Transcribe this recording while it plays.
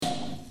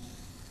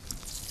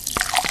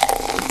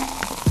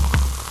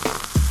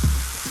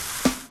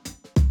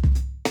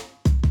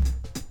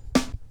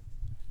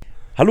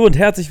Hallo und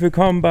herzlich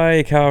willkommen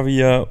bei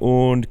Kaviar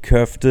und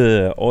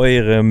Köfte,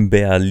 eurem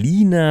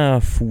Berliner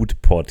Food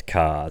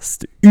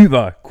Podcast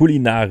über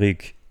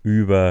Kulinarik,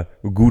 über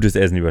gutes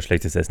Essen, über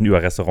schlechtes Essen,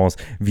 über Restaurants.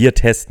 Wir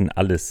testen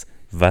alles,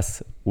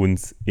 was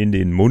uns in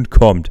den Mund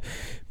kommt.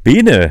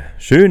 Bene,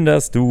 schön,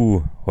 dass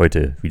du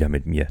heute wieder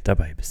mit mir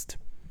dabei bist.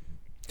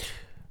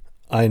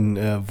 Einen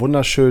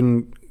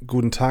wunderschönen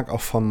guten Tag auch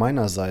von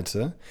meiner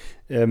Seite.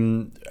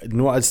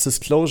 Nur als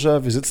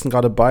Disclosure, wir sitzen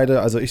gerade beide,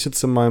 also ich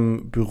sitze in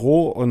meinem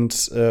Büro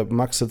und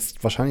Max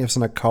sitzt wahrscheinlich auf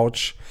seiner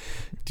Couch.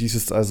 Dies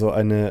ist also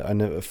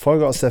eine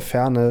Folge aus der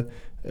Ferne,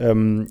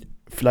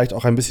 vielleicht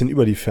auch ein bisschen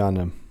über die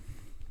Ferne.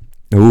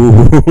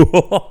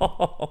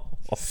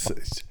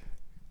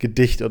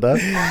 Gedicht, oder?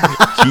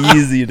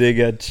 Cheesy,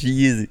 Digga,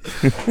 cheesy.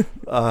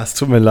 Es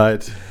tut mir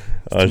leid.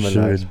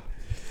 Schön.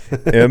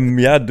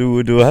 Ja,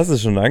 du hast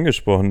es schon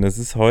angesprochen. Es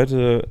ist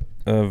heute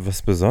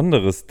was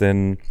Besonderes,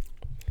 denn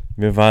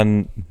wir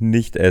waren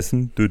nicht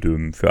essen.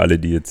 Für alle,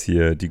 die jetzt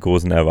hier die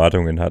großen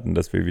Erwartungen hatten,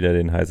 dass wir wieder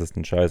den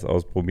heißesten Scheiß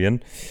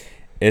ausprobieren.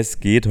 Es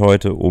geht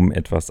heute um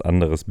etwas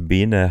anderes.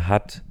 Bene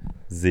hat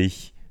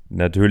sich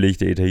natürlich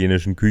der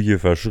italienischen Küche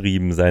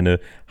verschrieben. Seine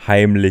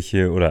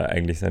heimliche oder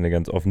eigentlich seine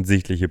ganz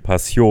offensichtliche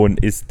Passion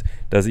ist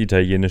das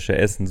italienische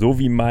Essen, so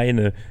wie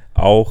meine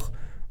auch.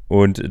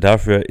 Und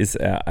dafür ist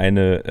er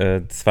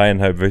eine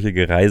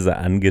 2,5-wöchige Reise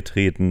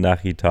angetreten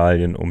nach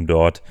Italien, um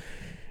dort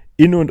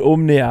in und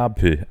um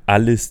Neapel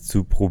alles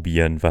zu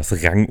probieren,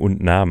 was Rang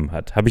und Namen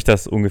hat. Habe ich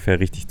das ungefähr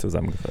richtig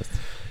zusammengefasst?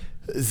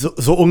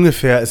 So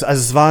ungefähr.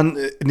 Es waren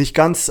nicht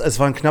ganz, es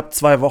waren knapp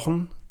 2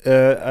 Wochen.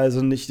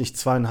 Also nicht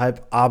 2,5,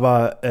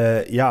 aber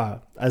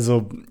ja,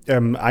 also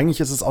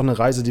eigentlich ist es auch eine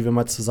Reise, die wir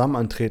mal zusammen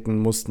antreten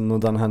mussten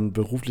und dann haben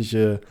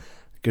berufliche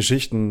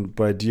Geschichten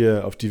bei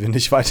dir, auf die wir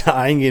nicht weiter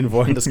eingehen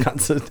wollen, das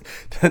Ganze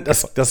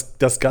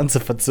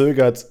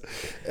verzögert.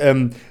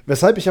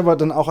 Weshalb ich aber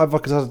dann auch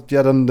einfach gesagt habe,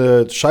 ja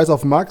dann scheiß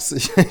auf Max,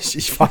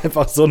 ich fahre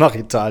einfach so nach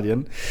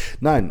Italien.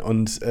 Nein,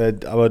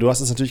 aber du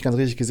hast es natürlich ganz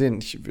richtig gesehen.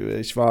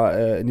 Ich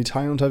war in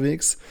Italien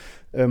unterwegs,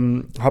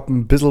 habe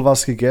ein bisschen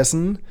was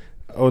gegessen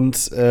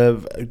und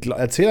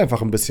erzähl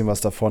einfach ein bisschen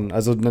was davon.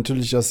 Also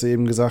natürlich hast du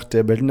eben gesagt,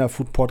 der Berliner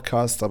Food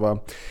Podcast,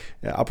 aber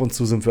ab und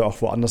zu sind wir auch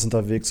woanders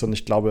unterwegs und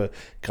ich glaube,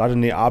 gerade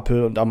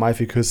Neapel und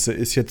Amalfiküste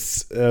ist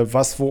jetzt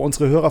was, wo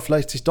unsere Hörer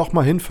vielleicht sich doch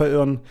mal hin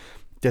verirren.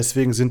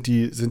 Deswegen sind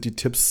die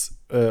Tipps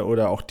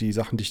oder auch die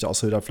Sachen, die ich da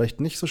auswähle,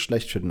 vielleicht nicht so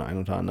schlecht für den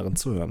einen oder anderen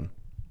zu hören.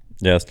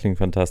 Ja, das klingt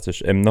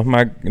fantastisch.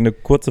 Nochmal eine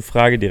kurze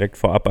Frage direkt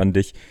vorab an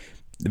dich,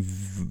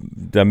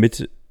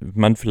 damit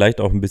man vielleicht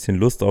auch ein bisschen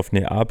Lust auf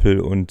Neapel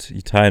und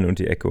Italien und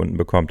die Ecke unten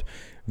bekommt.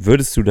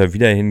 Würdest du da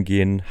wieder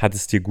hingehen? Hat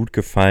es dir gut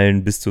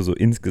gefallen? Bist du so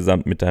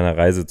insgesamt mit deiner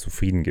Reise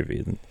zufrieden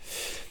gewesen?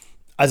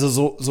 Also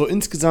so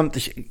insgesamt,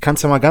 ich kann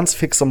es ja mal ganz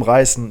fix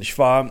umreißen. Ich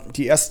war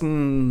die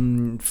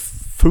ersten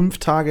 5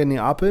 Tage in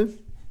Neapel.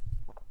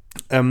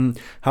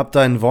 Hab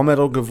da in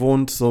Vomero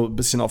gewohnt, so ein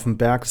bisschen auf dem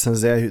Berg. Das ist eine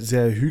sehr,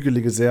 sehr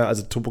hügelige,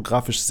 also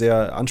topografisch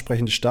sehr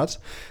ansprechende Stadt,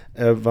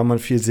 weil man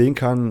viel sehen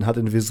kann, hat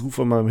den Vesuv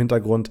immer im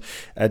Hintergrund.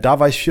 Da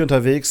war ich viel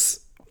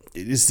unterwegs,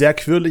 ist sehr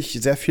quirlig,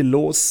 sehr viel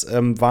los,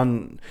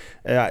 waren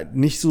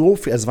nicht so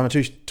viel, also es waren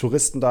natürlich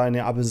Touristen da, in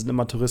Neapel sind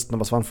immer Touristen,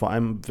 aber es waren vor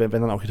allem, wenn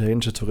dann auch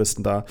italienische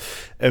Touristen da.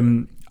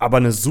 Aber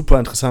eine super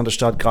interessante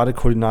Stadt, gerade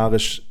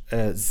kulinarisch,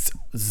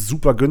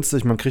 super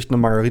günstig, man kriegt eine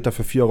Margarita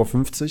für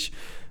 4,50 €.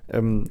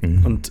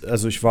 Und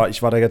also ich war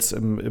da jetzt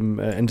im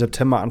Ende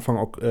September, Anfang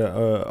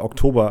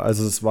Oktober,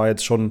 also es war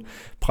jetzt schon,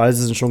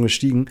 Preise sind schon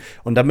gestiegen.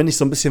 Und dann bin ich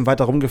so ein bisschen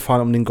weiter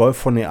rumgefahren um den Golf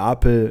von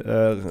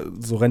Neapel,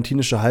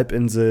 Sorrentinische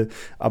Halbinsel,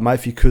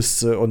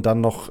 Amalfiküste und dann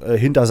noch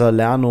hinter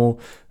Salerno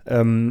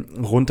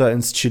runter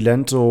ins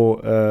Cilento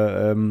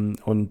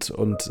und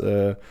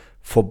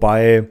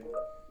vorbei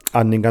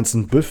an den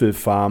ganzen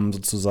Büffelfarmen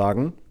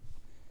sozusagen.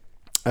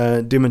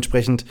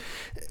 Dementsprechend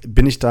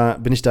bin ich da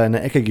in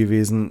der Ecke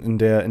gewesen, in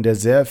der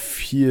sehr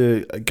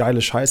viel geile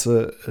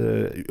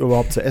Scheiße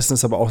überhaupt zu essen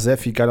ist, aber auch sehr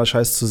viel geiler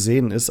Scheiß zu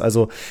sehen ist.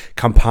 Also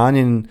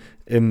Kampanien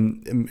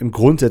im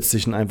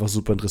Grundsätzlichen einfach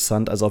super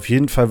interessant. Also auf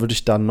jeden Fall würde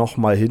ich da noch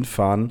mal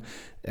hinfahren,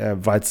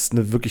 weil es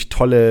eine wirklich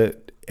tolle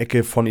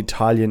Ecke von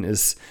Italien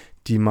ist,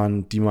 die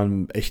man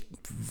echt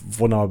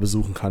wunderbar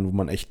besuchen kann, wo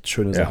man echt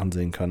schöne Sachen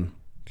sehen kann.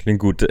 Klingt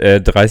gut.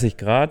 30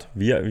 Grad,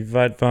 wie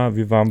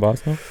warm war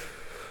es noch?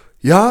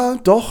 Ja,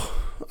 doch.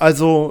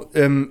 Also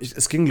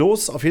es ging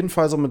los, auf jeden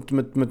Fall so mit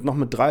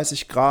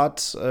 30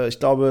 Grad. Ich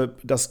glaube,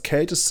 das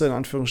Kälteste in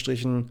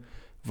Anführungsstrichen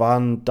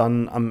waren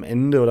dann am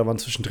Ende oder waren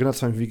zwischendrin, hat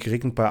es irgendwie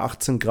geregnet bei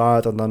 18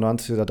 Grad und dann waren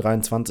es wieder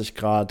 23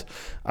 Grad.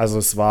 Also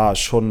es war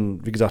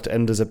schon, wie gesagt,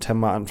 Ende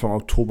September, Anfang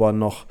Oktober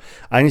noch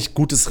eigentlich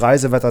gutes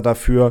Reisewetter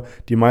dafür.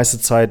 Die meiste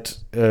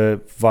Zeit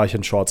war ich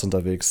in Shorts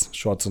unterwegs,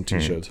 Shorts und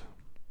T-Shirt.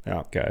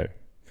 Ja, geil.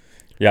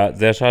 Ja,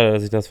 sehr schade,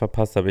 dass ich das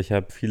verpasst habe. Ich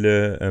habe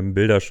viele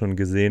Bilder schon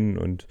gesehen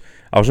und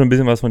auch schon ein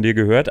bisschen was von dir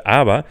gehört.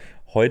 Aber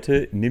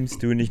heute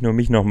nimmst du nicht nur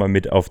mich nochmal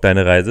mit auf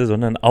deine Reise,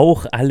 sondern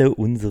auch alle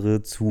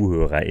unsere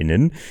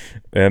ZuhörerInnen.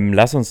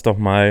 Lass uns doch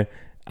mal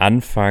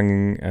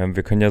anfangen.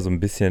 Wir können ja so ein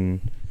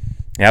bisschen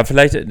Ja,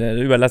 vielleicht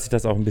überlasse ich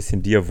das auch ein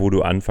bisschen dir, wo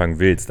du anfangen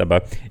willst.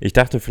 Aber ich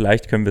dachte,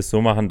 vielleicht können wir es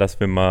so machen, dass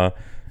wir mal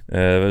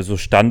so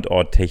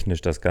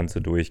standorttechnisch das Ganze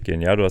durchgehen.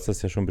 Ja, du hast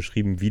das ja schon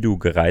beschrieben, wie du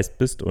gereist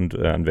bist und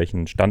an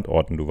welchen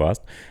Standorten du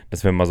warst.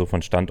 Dass wir mal so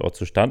von Standort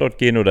zu Standort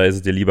gehen, oder ist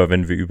es dir lieber,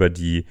 wenn wir über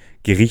die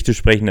Gerichte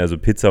sprechen, also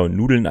Pizza und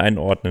Nudeln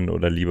einordnen,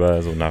 oder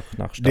lieber so nach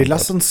Standort? Nee,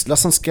 lass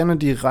uns gerne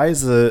die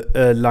Reise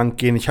lang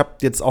gehen. Ich habe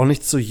jetzt auch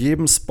nicht zu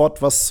jedem Spot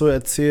was zu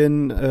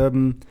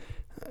erzählen.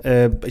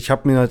 Ich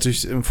habe mir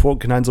natürlich im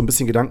Vorhinein so ein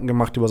bisschen Gedanken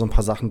gemacht über so ein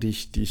paar Sachen, die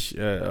ich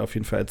auf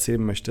jeden Fall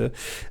erzählen möchte.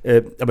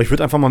 Aber ich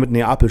würde einfach mal mit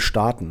Neapel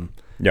starten.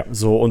 Ja.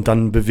 So, und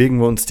dann bewegen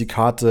wir uns die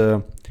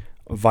Karte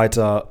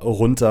weiter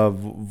runter,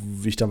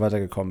 wie ich dann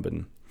weitergekommen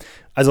bin.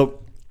 Also,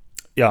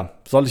 ja,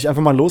 soll ich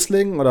einfach mal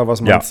loslegen oder was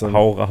meinst du? Ja,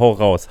 hau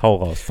raus.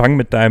 Fang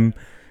mit deinem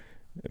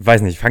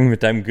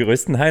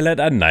größten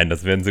Highlight an. Nein,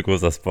 das wäre ein so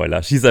großer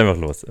Spoiler. Schieß einfach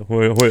los.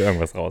 Hol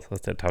irgendwas raus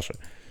aus der Tasche.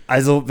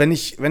 Also, wenn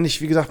ich,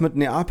 wie gesagt, mit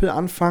Neapel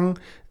anfange,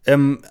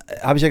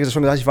 habe ich ja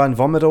schon gesagt, ich war in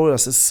Vomero.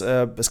 Das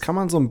kann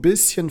man so ein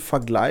bisschen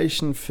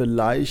vergleichen,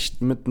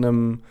 vielleicht mit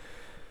einem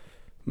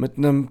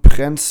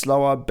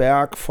Prenzlauer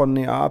Berg von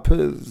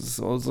Neapel.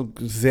 So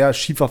sehr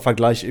schiefer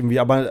Vergleich irgendwie,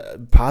 aber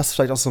passt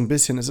vielleicht auch so ein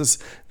bisschen. Es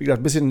ist, wie gesagt,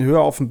 ein bisschen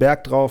höher auf dem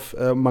Berg drauf.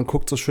 Man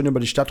guckt so schön über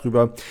die Stadt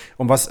rüber.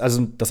 Und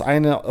also das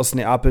eine aus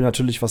Neapel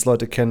natürlich, was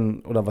Leute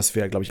kennen, oder was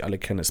wir, glaube ich, alle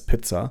kennen, ist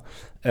Pizza.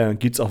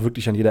 Gibt es auch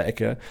wirklich an jeder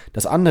Ecke.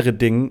 Das andere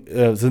Ding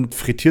sind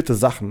frittierte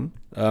Sachen.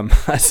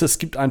 Also es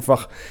gibt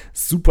einfach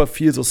super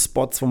viel so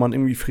Spots, wo man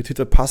irgendwie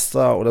frittierte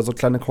Pasta oder so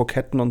kleine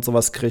Kroketten und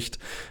sowas kriegt.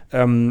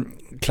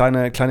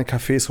 Kleine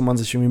Cafés, wo man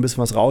sich irgendwie ein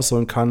bisschen was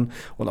rausholen kann.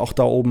 Und auch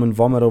da oben in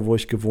Vomero, wo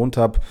ich gewohnt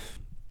habe,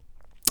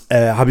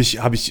 habe ich,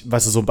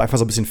 weißt du, so einfach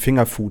so ein bisschen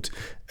Fingerfood,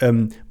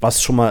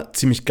 was schon mal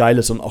ziemlich geil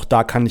ist. Und auch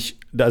da kann ich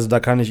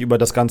über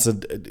das ganze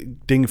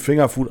Ding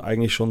Fingerfood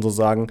eigentlich schon so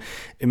sagen.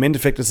 Im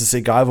Endeffekt ist es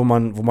egal, wo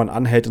man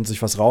anhält und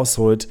sich was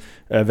rausholt.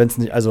 Wenn es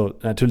nicht, also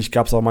natürlich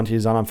gab es auch manche,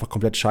 die sahen einfach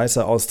komplett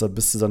scheiße aus, da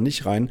bist du dann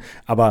nicht rein.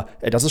 Aber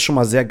das ist schon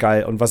mal sehr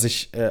geil. Und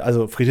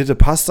also frittierte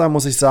Pasta,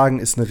 muss ich sagen,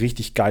 ist eine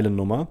richtig geile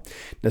Nummer.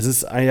 Das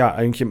ist ja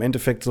eigentlich im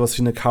Endeffekt sowas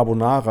wie eine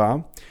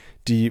Carbonara,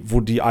 wo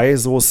die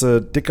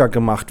Eisoße dicker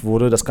gemacht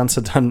wurde, das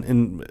Ganze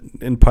dann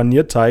in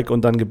Panierteig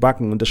und dann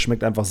gebacken, und das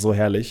schmeckt einfach so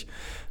herrlich.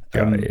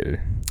 Geil.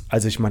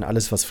 Also ich meine,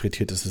 alles, was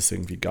frittiert ist, ist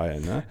irgendwie geil,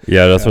 ne?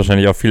 Ja, du hast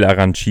wahrscheinlich auch viel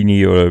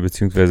Arancini oder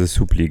beziehungsweise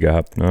Suppli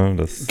gehabt, ne?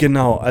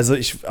 Genau,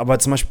 aber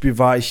zum Beispiel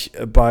war ich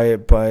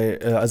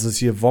also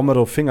hier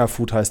Vomero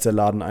Fingerfood heißt der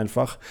Laden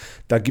einfach.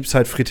 Da gibt's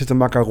halt frittierte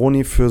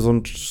Macaroni für so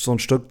ein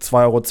Stück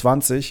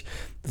 2,20 €,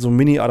 so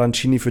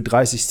Mini-Arancini für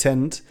 30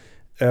 Cent.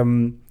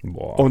 Und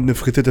eine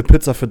frittierte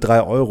Pizza für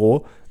 3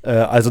 €.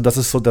 Also das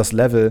ist so das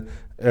Level,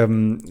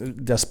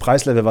 das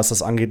Preislevel, was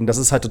das angeht. Und das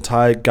ist halt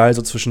total geil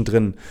so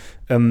zwischendrin.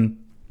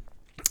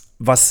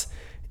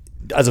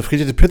 Also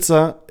frittierte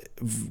Pizza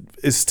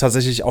ist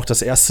tatsächlich auch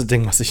das erste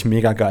Ding, was ich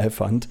mega geil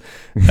fand.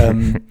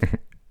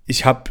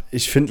 Ich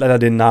finde leider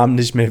den Namen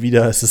nicht mehr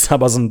wieder. Es ist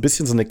aber so ein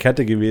bisschen so eine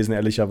Kette gewesen,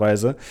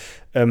 ehrlicherweise.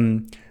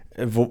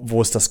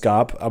 Wo es das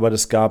gab, aber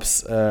das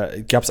gab's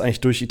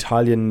eigentlich durch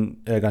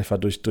Italien, gar nicht wahr,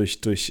 durch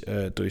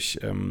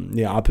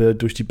Neapel,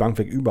 durch die Bank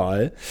weg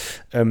überall.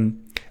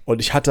 Und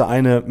ich hatte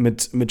eine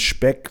mit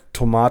Speck,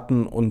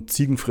 Tomaten und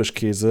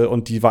Ziegenfrischkäse,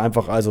 und die war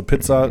einfach, also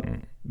Pizza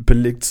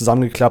belegt,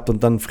 zusammengeklappt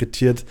und dann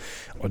frittiert.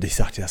 Und ich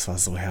sagte, das war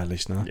so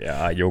herrlich, ne?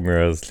 Ja,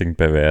 Junge, das klingt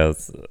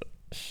pervers.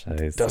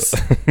 Scheiße.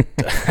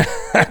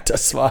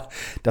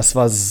 Das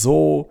war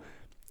so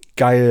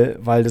geil,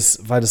 weil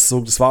das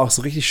war auch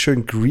so richtig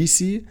schön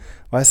greasy,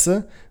 weißt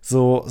du?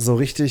 So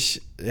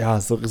richtig, ja,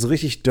 so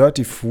richtig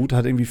dirty Food,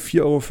 hat irgendwie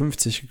 4,50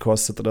 €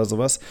 gekostet oder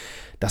sowas.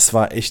 Das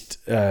war echt,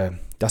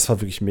 das war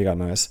wirklich mega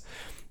nice.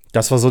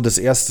 Das war so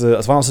das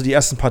waren auch so die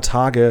ersten paar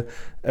Tage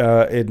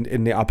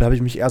in Neapel, habe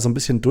ich mich eher so ein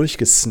bisschen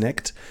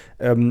durchgesnackt.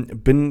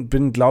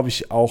 Bin glaube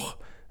ich, auch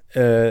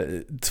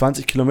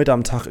 20 Kilometer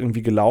am Tag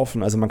irgendwie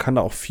gelaufen. Also man kann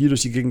da auch viel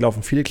durch die Gegend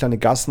laufen, viele kleine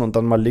Gassen und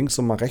dann mal links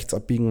und mal rechts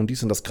abbiegen und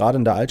dies und das. Gerade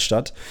in der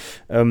Altstadt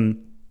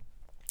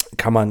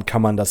kann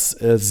man das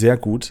sehr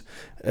gut.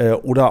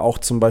 Oder auch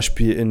zum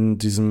Beispiel in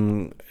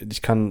diesem,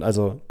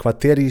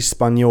 Quartieri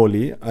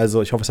Spagnoli,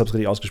 also ich hoffe, ich habe es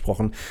richtig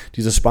ausgesprochen,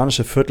 dieses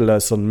spanische Viertel, da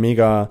ist so ein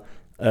mega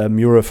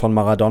Mural von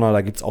Maradona, da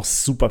gibt es auch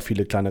super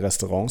viele kleine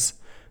Restaurants.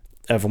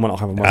 Wo man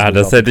auch einfach mal so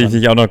das hätte ich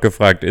dich auch noch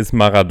gefragt. Ist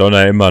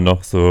Maradona immer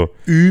noch so?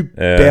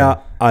 Überall.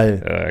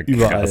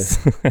 Überall.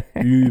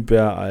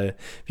 Überall.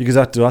 Wie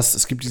gesagt,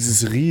 es gibt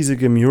dieses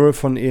riesige Mural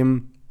von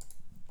ihm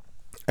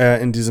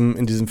in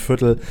diesem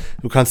Viertel.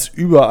 Du kannst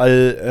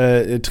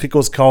überall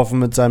Trikots kaufen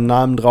mit seinem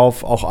Namen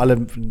drauf. Auch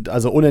alle,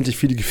 also unendlich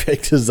viele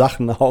gefakte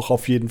Sachen auch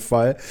auf jeden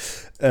Fall.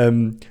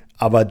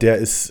 Aber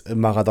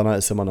Maradona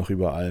ist immer noch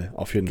überall,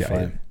 auf jeden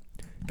Fall.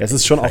 Es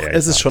ist schon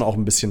auch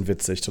ein bisschen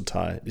witzig,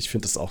 total. Ich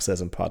finde das auch sehr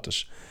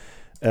sympathisch.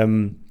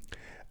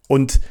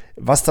 Und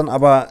was dann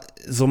aber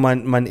so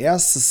mein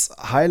erstes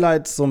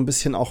Highlight so ein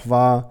bisschen auch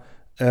war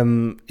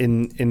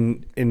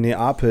in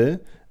Neapel,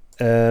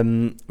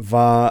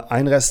 war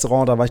ein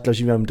Restaurant, da war ich, glaube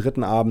ich, wieder am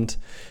dritten Abend,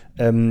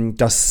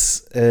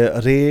 das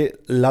Re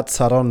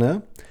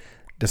Lazzarone.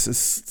 das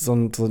ist so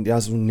ein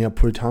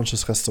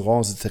neapolitanisches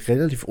Restaurant. Es sieht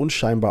relativ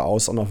unscheinbar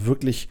aus und auch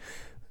wirklich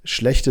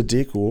schlechte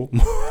Deko,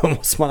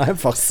 muss man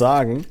einfach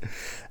sagen.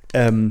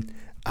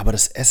 Aber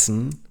das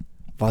Essen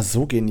war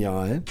so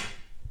genial.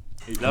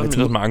 Lass mich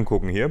das mal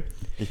angucken hier.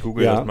 Ich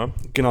google das mal.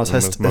 Genau, das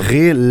heißt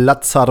Re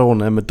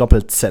Lazzarone mit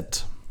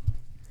Doppel-Z.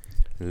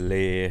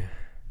 Re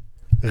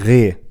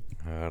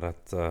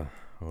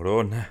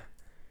Lazzarone.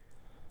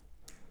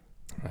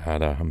 Ja,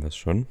 da haben wir es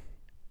schon.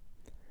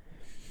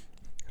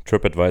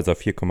 TripAdvisor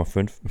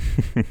 4,5.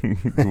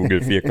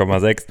 Google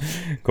 4,6.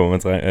 Kommen wir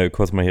uns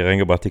kurz mal hier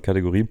reingebracht, die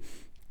Kategorie.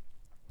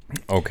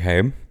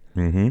 Okay.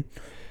 Mhm.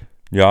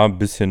 Ja, ein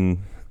bisschen,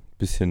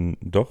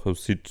 doch.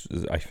 Ich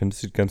finde, es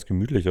sieht ganz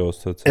gemütlich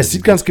aus. Tatsächlich. Es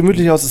sieht ganz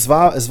gemütlich aus. Es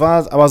war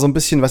aber so ein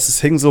bisschen,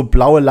 es hingen so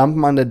blaue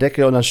Lampen an der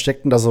Decke und dann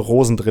steckten da so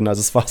Rosen drin. Also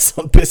es war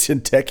so ein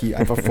bisschen tacky,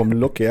 einfach vom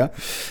Look her.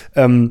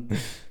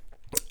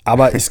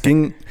 Aber es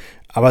ging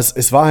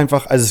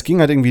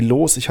halt irgendwie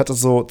los. Ich hatte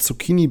so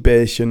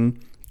Zucchini-Bällchen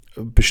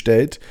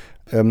bestellt.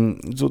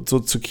 So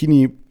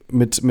Zucchini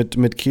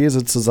mit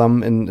Käse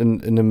zusammen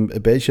in einem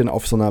Bällchen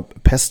auf so einer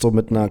Pesto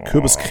mit einer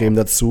Kürbiscreme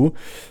dazu.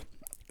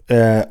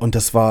 Und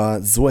das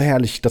war so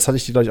herrlich. Das hatte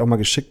ich dir, glaube ich, auch mal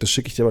geschickt. Das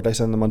schicke ich dir aber gleich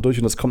dann mal durch.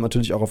 Und das kommt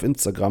natürlich auch auf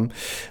Instagram.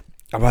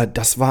 Aber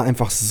das war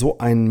einfach so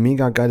ein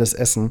mega geiles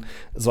Essen.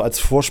 So als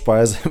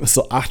Vorspeise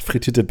so 8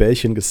 frittierte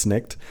Bällchen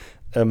gesnackt.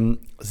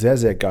 Sehr,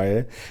 sehr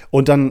geil.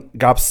 Und dann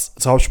gab es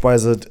zur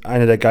Hauptspeise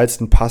eine der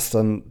geilsten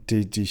Pastan,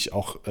 die ich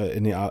auch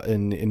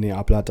in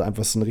Neapel hatte.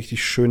 Einfach so eine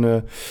richtig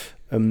schöne,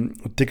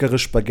 dickere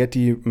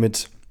Spaghetti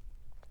mit,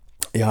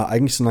 ja,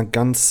 eigentlich so einer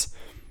ganz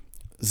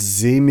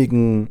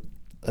sämigen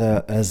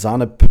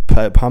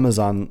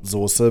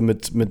Sahne-Parmesan-Soße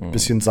mit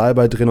bisschen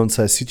Salbei drin und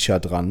Salsiccia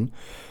dran.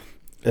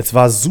 Es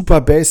war super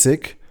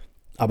basic,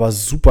 aber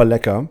super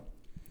lecker.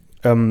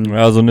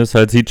 Ja, so eine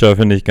Salsiccia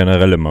finde ich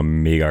generell immer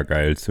mega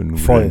geil zu Nudeln.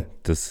 Voll.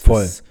 Das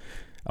ist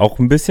auch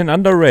ein bisschen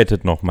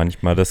underrated noch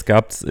manchmal. Das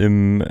gab es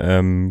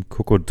im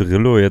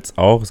Cocodrillo jetzt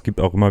auch. Es gibt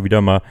auch immer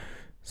wieder mal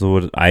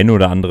so eine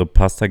oder andere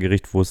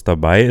Pasta-Gericht, wo es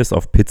dabei ist.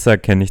 Auf Pizza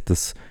kenne ich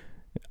das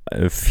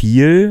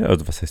viel.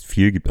 Also was heißt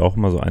viel? Gibt auch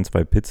immer so 1,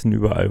 2 Pizzen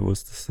überall, wo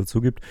es das dazu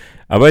gibt.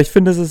 Aber ich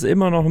finde, es ist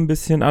immer noch ein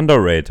bisschen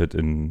underrated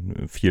in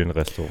vielen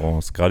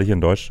Restaurants, gerade hier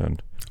in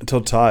Deutschland.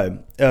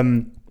 Total.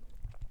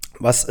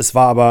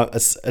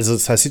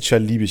 Salsiccia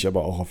liebe ich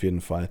aber auch auf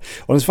jeden Fall.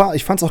 Und ich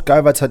fand es auch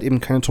geil, weil es halt eben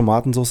keine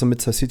Tomatensauce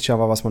mit Salsiccia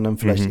war, was man dann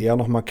vielleicht eher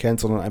noch mal kennt,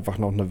 sondern einfach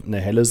noch eine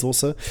helle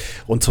Soße.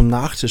 Und zum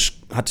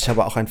Nachtisch hatte ich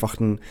aber auch einfach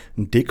ein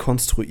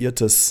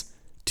dekonstruiertes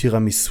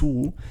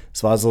Tiramisu.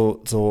 Es war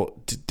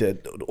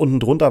unten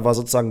drunter war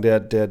sozusagen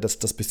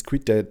das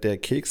Biskuit, der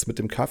Keks mit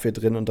dem Kaffee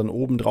drin und dann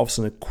oben drauf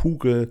so eine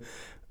Kugel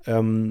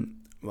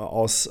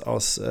aus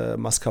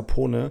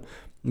Mascarpone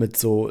mit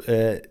so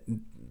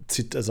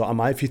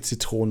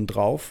Amalfi-Zitronen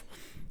drauf.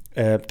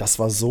 Das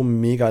war so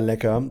mega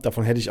lecker.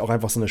 Davon hätte ich auch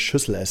einfach so eine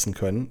Schüssel essen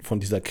können, von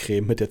dieser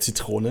Creme mit der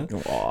Zitrone.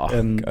 Oh,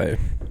 geil.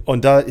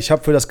 Und ich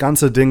habe für das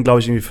ganze Ding, glaube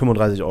ich, irgendwie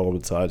 35 €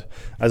 bezahlt.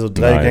 Also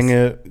 3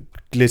 Gänge,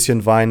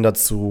 Gläschen Wein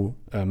dazu,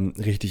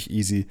 richtig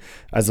easy.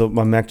 Also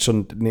man merkt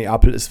schon,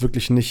 Neapel ist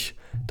wirklich nicht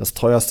das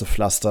teuerste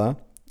Pflaster.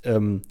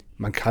 Man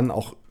kann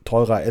auch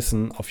teurer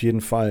essen, auf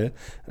jeden Fall.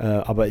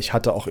 Aber ich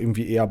hatte auch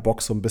irgendwie eher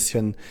Bock, so ein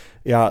bisschen,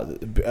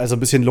 ein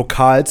bisschen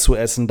lokal zu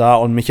essen da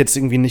und mich jetzt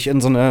irgendwie nicht in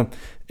so eine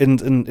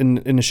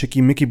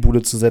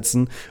Schickimicki-Bude zu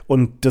setzen.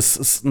 Und das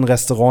ist ein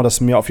Restaurant,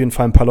 das mir auf jeden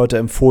Fall ein paar Leute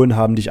empfohlen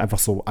haben, die ich einfach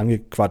so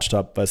angequatscht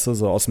habe, weißt du,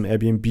 so aus dem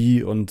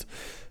Airbnb und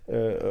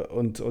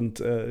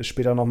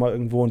später noch mal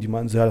irgendwo. Und die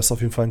meinten so, ja, das ist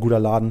auf jeden Fall ein guter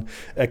Laden.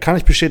 Kann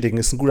ich bestätigen,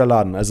 ist ein guter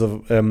Laden.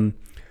 Also,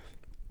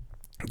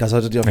 das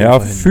solltet ihr auf jeden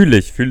Fall hin.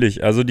 Ja, fühle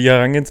ich. Also die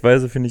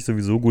Herangehensweise finde ich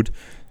sowieso gut,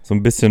 so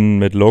ein bisschen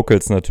mit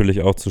Locals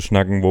natürlich auch zu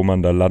schnacken, wo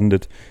man da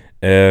landet.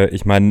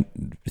 Ich meine,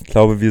 ich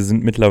glaube, wir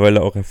sind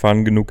mittlerweile auch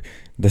erfahren genug,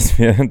 dass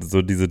wir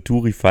so diese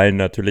Touri-Fallen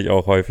natürlich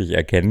auch häufig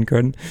erkennen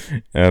können.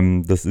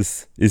 Das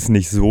ist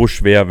nicht so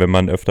schwer, wenn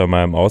man öfter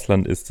mal im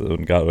Ausland ist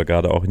und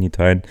gerade auch in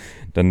Italien.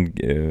 Dann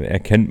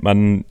erkennt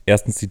man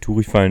erstens die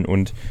Touri-Fallen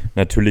und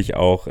natürlich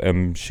auch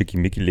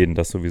Schickimicki-Läden,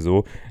 das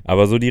sowieso.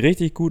 Aber so die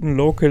richtig guten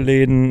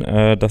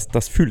Local-Läden,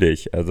 das fühle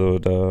ich. Also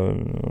da,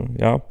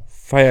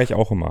 feiere ich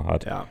auch immer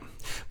hart. Ja.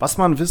 Was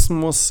man wissen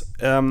muss,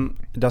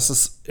 dass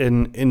es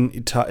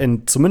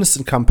zumindest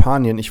in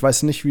Kampanien, ich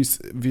weiß nicht, wie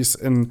es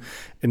in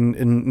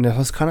der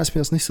Toskana ist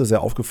mir das nicht so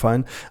sehr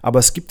aufgefallen, aber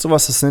es gibt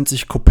sowas, das nennt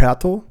sich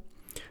Coperto.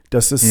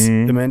 Das ist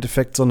im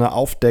Endeffekt so eine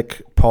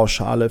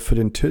Aufdeckpauschale für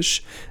den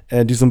Tisch,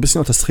 die so ein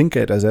bisschen auch das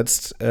Trinkgeld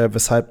ersetzt,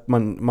 weshalb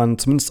man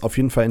zumindest auf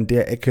jeden Fall in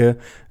der Ecke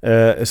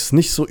es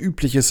nicht so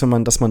üblich ist,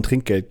 dass man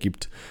Trinkgeld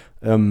gibt.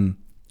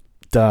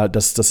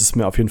 Das ist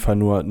mir auf jeden Fall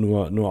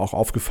nur auch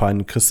aufgefallen.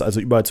 Du kriegst also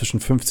überall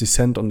zwischen 50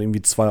 Cent und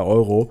irgendwie 2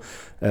 €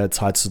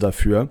 zahlst du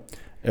dafür.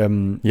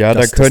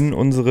 Da können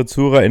unsere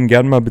ZuhörerInnen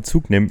gern mal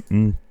Bezug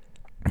nehmen,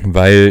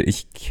 weil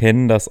ich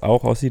kenne das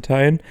auch aus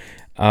Italien,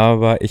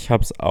 aber ich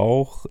habe es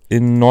auch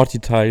in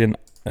Norditalien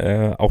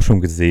auch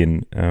schon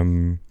gesehen.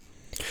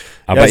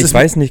 Aber ich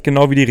weiß nicht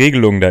genau, wie die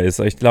Regelung da ist.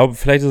 Ich glaube,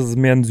 vielleicht ist es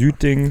mehr ein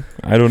Südding.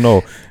 I don't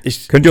know.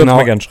 Könnt ihr uns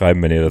mal gerne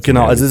schreiben, wenn ihr das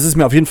Genau, also es ist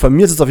mir auf jeden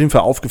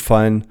Fall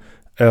aufgefallen,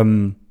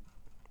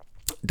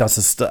 dass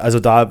es, also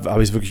da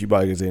habe ich es wirklich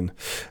überall gesehen.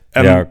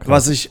 Ja,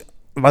 krass.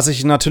 Was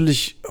ich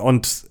natürlich,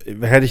 und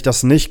hätte ich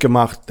das nicht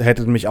gemacht,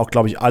 hätten mich auch,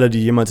 glaube ich, alle,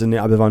 die jemals in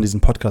Neapel waren,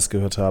 diesen Podcast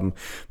gehört haben,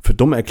 für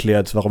dumm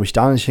erklärt, warum ich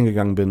da nicht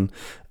hingegangen bin,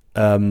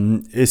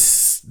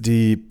 ist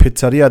die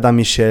Pizzeria da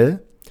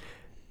Michele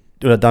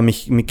oder da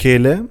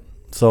Michele,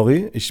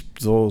 sorry,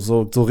 so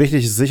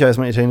richtig sicher ist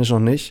mein Italienisch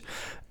noch nicht,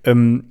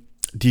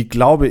 die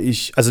glaube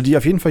ich, also die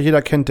auf jeden Fall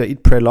jeder kennt, der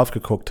Eat, Pray, Love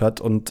geguckt hat.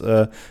 Und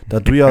da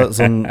du ja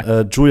so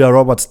ein Julia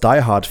Roberts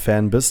Die Hard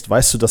Fan bist,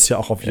 weißt du das ja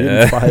auch auf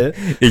jeden Fall.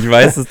 Ich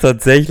weiß es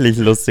tatsächlich,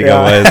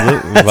 lustigerweise,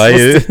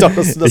 weil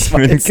ich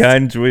bin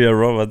kein Julia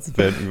Roberts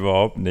Fan,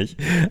 überhaupt nicht.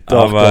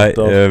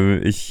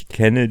 Aber ich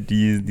kenne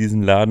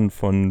diesen Laden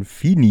von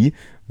Fini,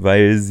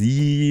 weil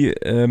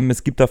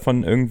es gibt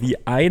davon irgendwie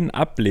einen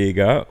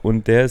Ableger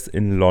und der ist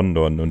in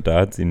London und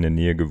da hat sie in der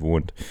Nähe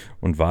gewohnt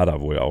und war da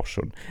wohl auch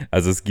schon.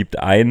 Also es gibt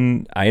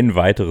ein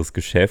weiteres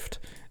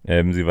Geschäft,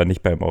 sie war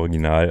nicht beim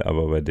Original,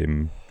 aber bei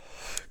dem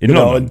in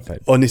London.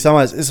 Und ich sag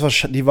mal, es ist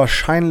die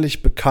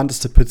wahrscheinlich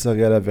bekannteste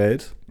Pizzeria der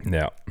Welt.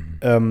 Ja.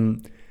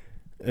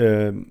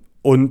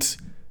 Und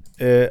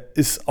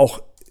ist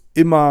auch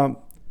immer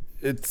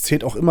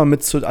zählt auch immer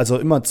mit zu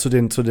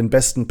den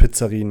besten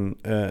Pizzerien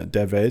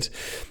der Welt.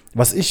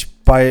 Was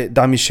ich bei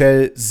Da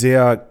Michele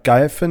sehr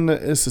geil finde,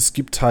 ist,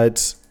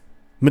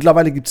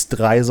 mittlerweile gibt es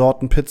 3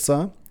 Sorten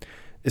Pizza.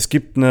 Es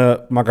gibt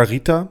eine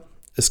Margarita,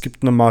 es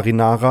gibt eine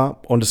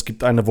Marinara und es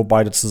gibt eine, wo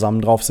beide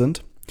zusammen drauf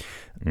sind.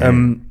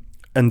 And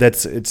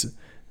that's it.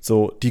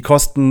 So, die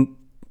kosten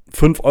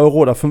 5 Euro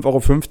oder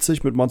 5,50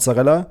 € mit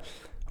Mozzarella.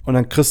 Und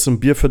dann kriegst du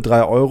ein Bier für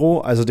 3 Euro.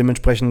 Also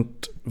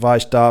dementsprechend war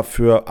ich da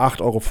für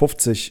 8,50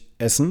 €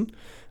 essen.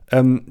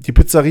 Die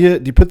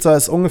Pizza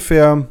ist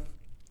ungefähr,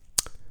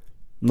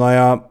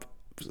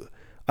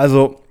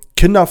 also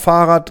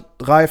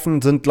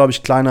Kinderfahrradreifen sind, glaube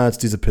ich, kleiner als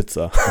diese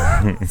Pizza.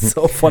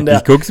 So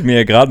ich guck's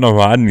mir gerade noch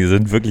mal an, die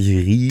sind wirklich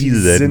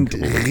riesengroß. Die sind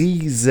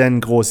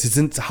riesengroß. Die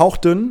sind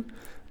hauchdünn,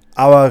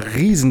 aber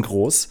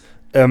riesengroß.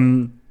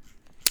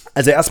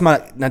 Also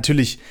erstmal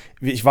natürlich,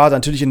 ich war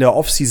natürlich in der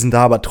Off-Season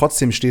da, aber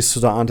trotzdem stehst du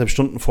da 1,5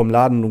 Stunden vorm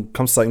Laden, du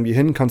kommst da irgendwie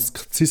hin,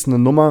 ziehst eine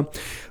Nummer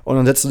und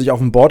dann setzt du dich auf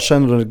den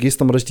Bordstein oder gehst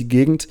nochmal durch die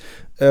Gegend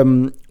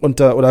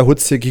oder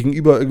holst dir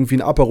gegenüber irgendwie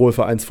ein Aperol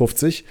für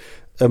 1,50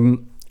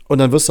 und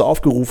dann wirst du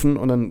aufgerufen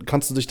und dann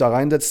kannst du dich da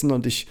reinsetzen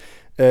und ich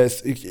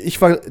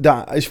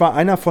war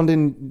einer von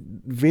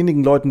den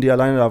wenigen Leuten, die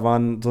alleine da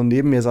waren. So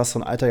neben mir saß so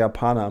ein alter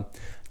Japaner,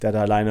 der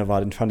da alleine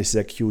war, den fand ich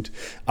sehr cute.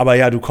 Aber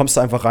ja, du kommst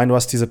da einfach rein, du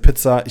hast diese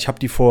Pizza, ich habe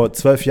die vor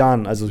 12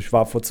 Jahren, also ich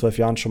war vor 12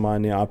 Jahren schon mal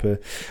in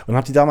Neapel und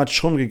habe die damals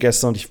schon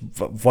gegessen und ich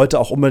wollte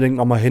auch unbedingt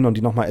noch mal hin und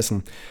die noch mal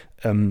essen.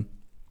 Und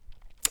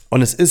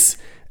es ist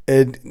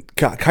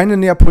keine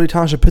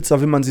neapolitanische Pizza,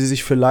 wie man sie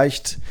sich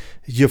vielleicht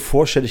hier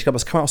vorstellt. Ich glaube,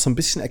 das kann man auch so ein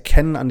bisschen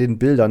erkennen an den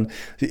Bildern.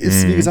 Sie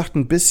ist, wie gesagt,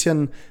 ein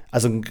bisschen,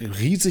 also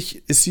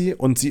riesig ist sie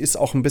und sie ist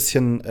auch ein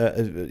bisschen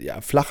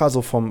flacher,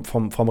 so vom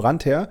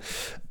Rand her.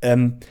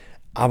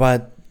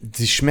 Aber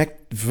sie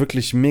schmeckt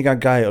wirklich mega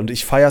geil und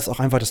ich feiere es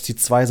auch einfach, dass die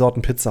 2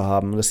 Sorten Pizza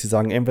haben und dass die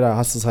sagen, entweder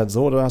hast du es halt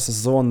so oder hast du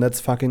es so und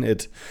that's fucking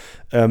it.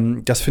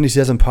 Das finde ich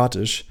sehr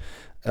sympathisch.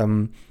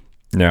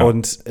 Ja.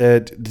 Und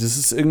das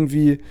ist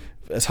irgendwie,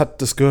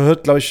 das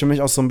gehört, glaube ich, für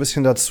mich auch so ein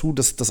bisschen dazu,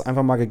 das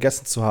einfach mal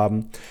gegessen zu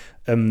haben.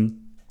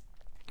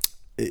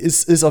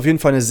 Ist auf jeden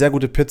Fall eine sehr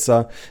gute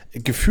Pizza.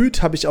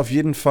 Gefühlt habe ich auf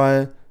jeden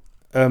Fall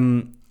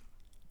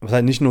was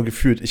halt nicht nur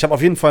gefühlt. Ich habe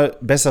auf jeden Fall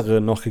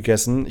bessere noch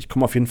gegessen. Ich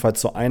komme auf jeden Fall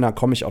zu einer,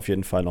 komme ich auf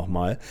jeden Fall noch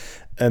mal.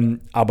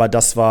 Aber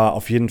das war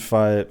auf jeden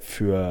Fall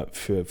für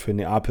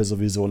Neapel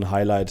sowieso ein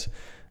Highlight.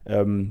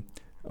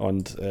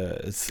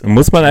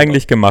 Muss man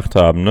eigentlich gemacht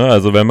haben, ne?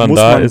 Also wenn man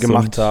da ist. Muss man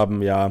gemacht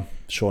haben, ja,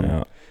 schon.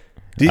 Ja.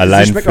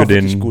 Allein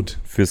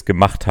fürs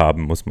Gemacht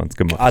haben muss man es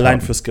gemacht haben.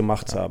 Allein fürs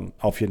Gemacht haben,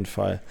 auf jeden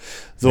Fall.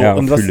 So,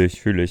 ja,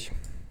 fühle ich.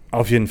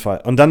 Auf jeden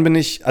Fall. Und dann bin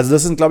ich, also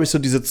das sind, glaube ich, so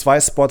diese 2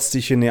 Spots, die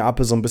ich in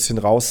Neapel so ein bisschen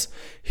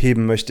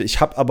rausheben möchte.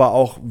 Ich habe aber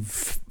auch,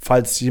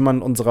 falls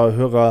jemand unserer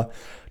Hörer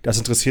das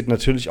interessiert,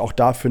 natürlich auch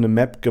dafür eine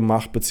Map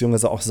gemacht,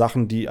 beziehungsweise auch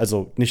Sachen, die,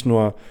 also nicht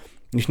nur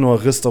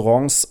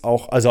Restaurants,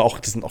 das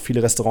sind auch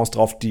viele Restaurants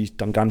drauf, die ich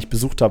dann gar nicht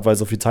besucht habe, weil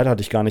so viel Zeit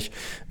hatte ich gar nicht.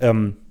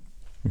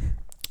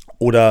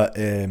 Oder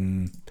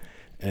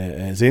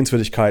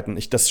Sehenswürdigkeiten.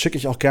 Das schicke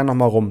ich auch gerne noch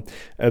mal rum.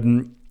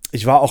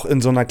 Ich war auch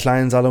in so einer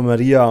kleinen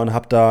Salomeria und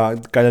habe da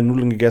geile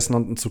Nudeln gegessen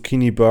und einen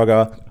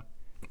Zucchini-Burger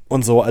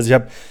und so. Also ich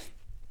habe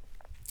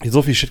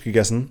so viel Shit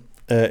gegessen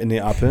in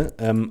Neapel.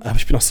 Aber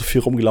ich bin auch so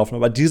viel rumgelaufen.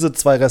 Aber diese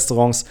 2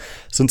 Restaurants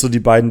sind so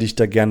die beiden, die ich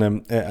da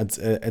gerne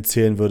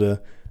erzählen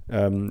würde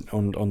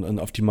und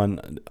auf die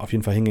man auf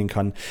jeden Fall hingehen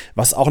kann.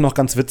 Was auch noch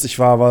ganz witzig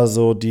war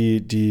so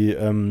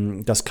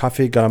das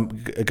Café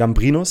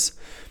Gambrinus.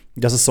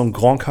 Das ist so ein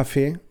Grand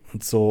Café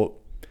und so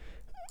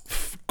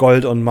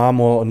Gold und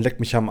Marmor und leck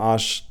mich am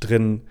Arsch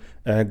drin.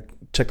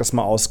 Check das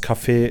mal aus,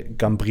 Café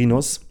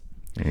Gambrinus.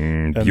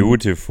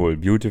 Beautiful.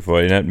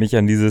 Erinnert mich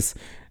an dieses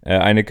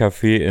Eine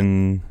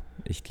Café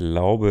ich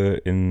glaube,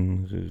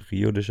 in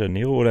Rio de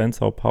Janeiro oder in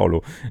Sao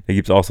Paulo. Da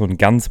gibt es auch so ein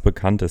ganz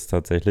bekanntes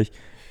tatsächlich.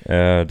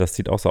 Das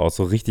sieht auch so aus,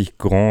 so richtig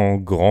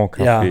Grand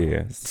Café.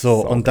 Ja,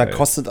 so, und da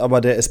kostet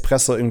aber der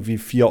Espresso irgendwie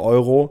 4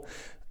 Euro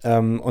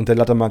und der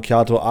Latte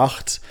Macchiato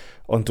 8.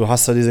 Und du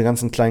hast da diese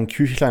ganzen kleinen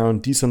Küchlein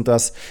und dies und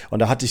das. Und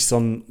da hatte ich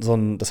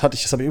das habe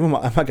ich irgendwann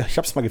mal ich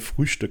habe es mal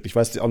gefrühstückt. Ich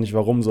weiß auch nicht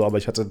warum so, aber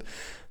ich hatte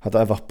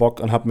einfach Bock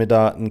und habe mir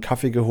da einen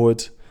Kaffee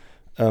geholt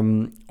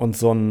und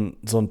so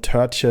ein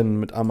Törtchen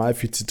mit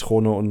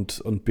Amalfi-Zitrone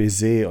und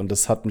Baiser. Und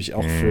das hat mich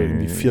auch für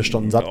irgendwie 4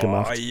 Stunden satt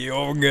gemacht. Oh,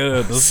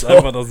 Junge, das ist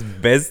einfach das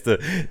Beste.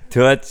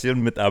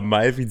 Törtchen mit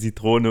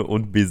Amalfi-Zitrone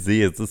und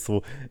Baiser. Es ist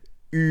so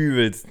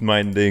übelst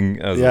mein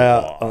Ding. Also,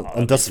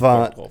 und das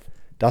war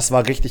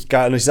richtig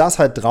geil. Und ich saß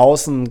halt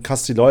draußen,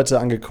 hast die Leute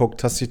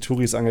angeguckt, hast die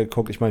Touris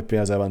angeguckt. Ich meine, ich bin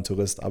ja selber ein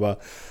Tourist, aber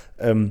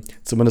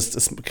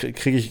zumindest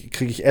kriege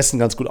ich Essen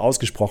ganz gut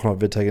ausgesprochen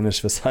auf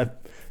Italienisch, weshalb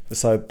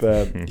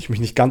ich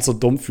mich nicht ganz so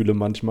dumm fühle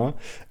manchmal.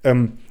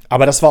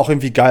 Aber das war auch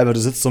irgendwie geil, weil du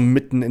sitzt so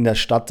mitten in der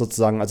Stadt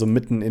sozusagen, also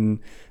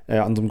mitten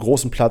an so einem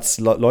großen Platz.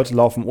 Leute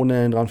laufen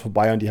ohne Ende dran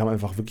vorbei und die haben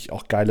einfach wirklich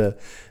auch geile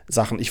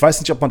Sachen. Ich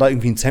weiß nicht, ob man da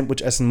irgendwie ein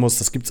Sandwich essen muss,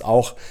 das gibt's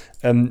auch.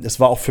 Es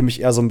war auch für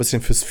mich eher so ein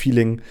bisschen fürs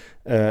Feeling,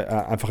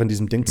 einfach in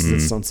diesem Ding zu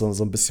sitzen und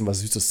so ein bisschen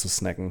was Süßes zu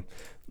snacken.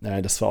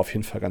 Das war auf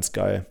jeden Fall ganz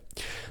geil.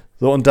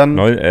 So, und dann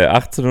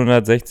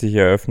 1860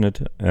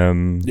 eröffnet.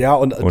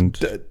 Und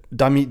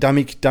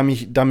Damichele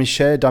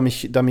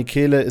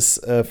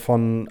ist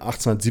von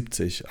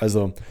 1870.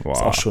 Also ist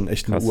auch schon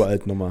echt eine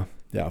uralt Nummer.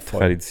 Ja, voll.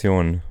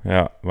 Tradition.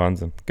 Ja,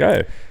 Wahnsinn.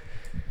 Geil.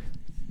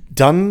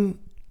 Dann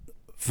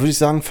würde ich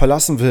sagen,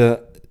 verlassen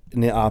wir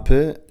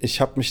Neapel.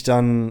 Ich habe mich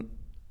dann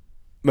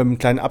mit einem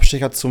kleinen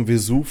Abstecher zum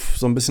Vesuv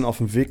so ein bisschen auf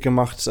den Weg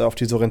gemacht, auf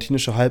die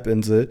Sorrentinische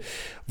Halbinsel,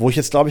 wo ich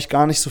jetzt, glaube ich,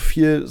 gar nicht so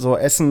viel so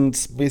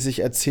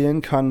essensmäßig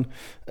erzählen kann.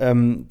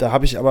 Da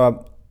habe ich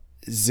aber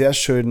sehr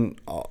schön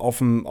auf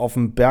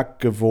dem Berg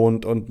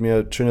gewohnt und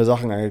mir schöne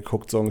Sachen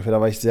angeguckt, so ungefähr. Da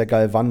war ich sehr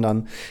geil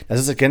wandern. Das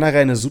ist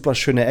generell eine super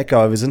schöne Ecke,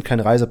 aber wir sind kein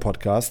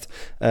Reisepodcast.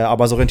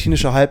 Aber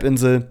Sorrentinische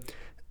Halbinsel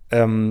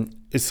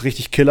ist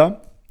richtig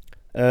Killer.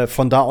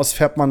 Von da aus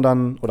fährt man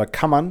dann, oder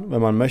kann man,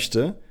 wenn man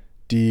möchte,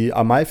 die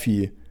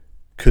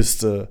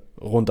Amalfi-Küste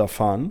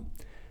runterfahren,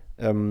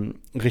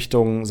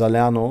 Richtung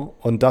Salerno.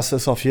 Und das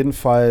ist auf jeden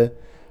Fall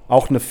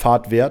auch eine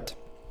Fahrt wert.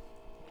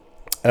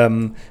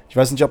 Ich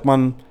weiß nicht,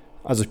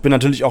 also ich bin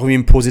natürlich auch irgendwie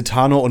in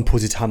Positano und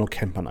Positano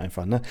kennt man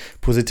einfach, ne?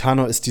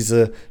 Positano ist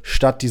diese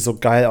Stadt, die so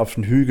geil auf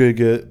den Hügel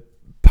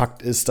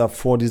gepackt ist, da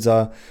vor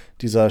dieser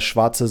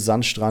schwarze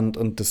Sandstrand,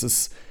 und das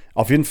ist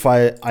auf jeden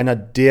Fall einer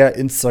der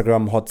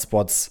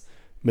Instagram-Hotspots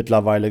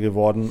mittlerweile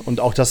geworden. Und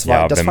auch das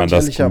war, wenn man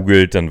das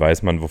googelt, dann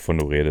weiß man, wovon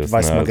du redest.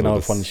 Weiß man genau,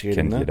 wovon ich rede.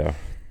 Kennt ne? jeder. Ja.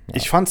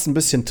 Ich fand es ein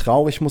bisschen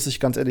traurig, muss ich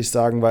ganz ehrlich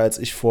sagen, weil als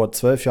ich vor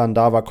 12 Jahren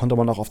da war, konnte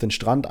man auch auf den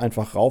Strand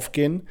einfach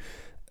raufgehen.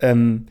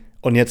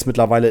 Und jetzt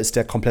mittlerweile ist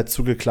der komplett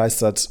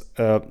zugekleistert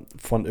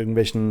von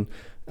irgendwelchen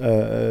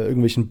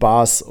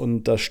Bars,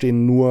 und da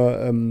stehen nur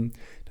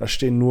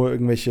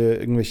irgendwelche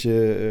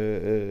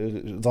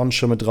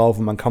Sonnenschirme drauf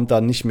und man kommt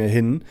da nicht mehr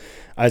hin.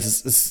 Also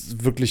es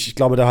ist wirklich, ich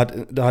glaube, da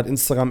hat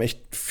Instagram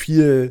echt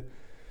viel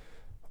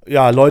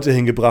Leute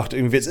hingebracht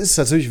irgendwie. Es ist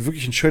natürlich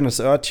wirklich ein schönes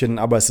Örtchen,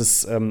 aber es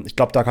ist, ich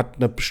glaube, da hat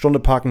eine Stunde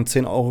Parken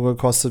 10 Euro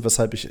gekostet,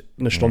 weshalb ich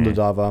eine Stunde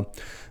da war.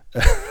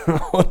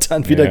 Und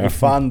dann wieder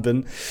gefahren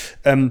bin.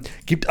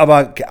 Gibt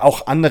aber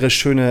auch andere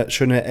schöne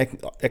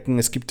Ecken.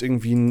 Es gibt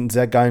irgendwie einen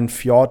sehr geilen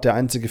Fjord, der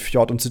einzige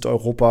Fjord in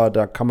Südeuropa,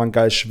 da kann man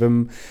geil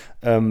schwimmen.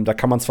 Da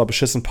kann man zwar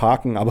beschissen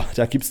parken, aber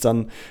da gibt es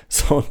dann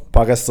so ein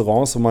paar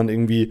Restaurants, wo man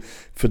irgendwie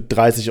für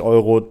 30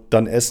 Euro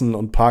dann essen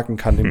und parken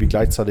kann, irgendwie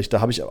gleichzeitig.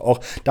 Da habe ich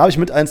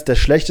mit eins der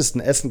schlechtesten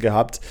Essen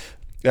gehabt,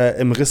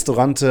 im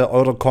Restaurante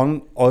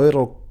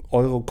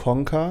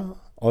Euroconca.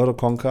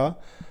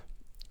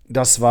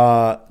 Das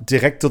war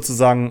direkt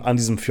sozusagen an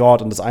diesem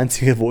Fjord und das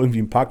Einzige, wo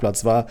irgendwie ein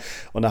Parkplatz war.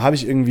 Und da habe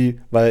ich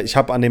weil ich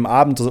habe an dem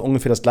Abend so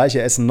ungefähr das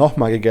gleiche Essen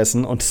nochmal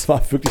gegessen, und es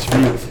war wirklich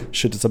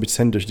jetzt habe ich das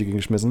Handy durch die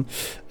Gegend geschmissen.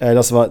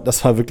 Das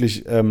war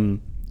wirklich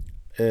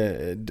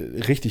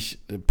richtig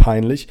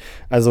peinlich.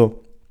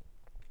 Also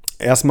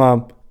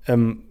erstmal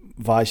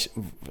war es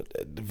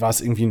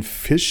irgendwie ein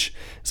Fisch.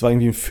 Es war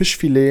irgendwie ein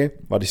Fischfilet.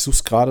 Warte, ich suche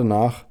es gerade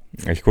nach.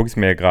 Ich gucke es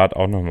mir gerade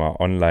auch nochmal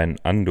online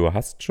an. Du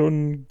hast schon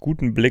einen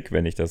guten Blick,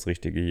 wenn ich das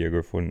Richtige hier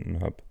gefunden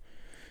habe.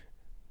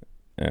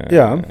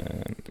 Ja.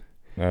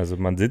 Also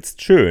man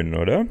sitzt schön,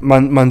 oder?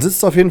 Man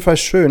sitzt auf jeden Fall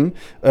schön.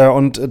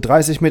 Und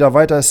 30 Meter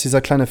weiter ist dieser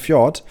kleine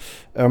Fjord,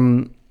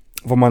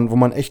 wo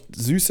man echt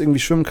süß irgendwie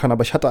schwimmen kann.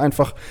 Aber ich hatte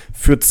einfach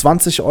für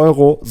 20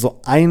 Euro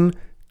so ein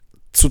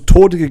zu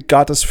Tode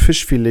gegartes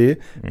Fischfilet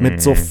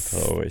mit so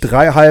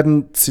einer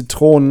halben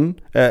Zitrone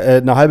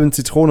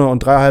und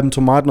 3 halben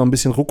Tomaten und ein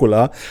bisschen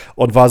Rucola,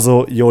 und war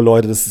so,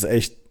 Leute, das ist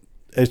echt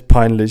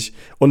peinlich.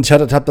 Und ich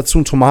habe dazu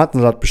einen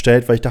Tomatensalat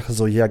bestellt, weil ich dachte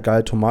so,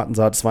 geil,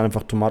 Tomatensalat. Das waren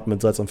einfach Tomaten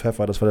mit Salz und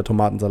Pfeffer, das war der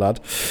Tomatensalat.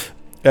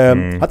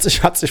 Hat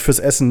sich fürs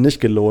Essen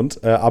nicht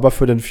gelohnt, aber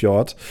für den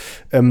Fjord.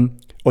 Und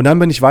dann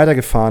bin ich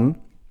weitergefahren,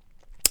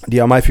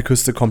 die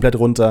Amalfi-Küste komplett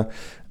runter.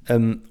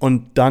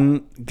 Und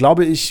dann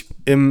glaube ich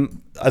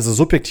also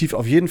subjektiv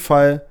auf jeden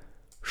Fall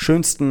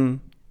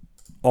schönsten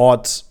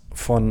Ort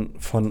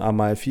von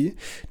Amalfi,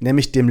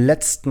 nämlich dem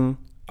letzten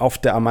auf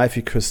der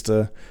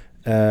Amalfi-Küste,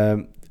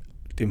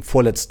 dem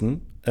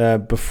vorletzten,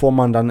 bevor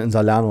man dann in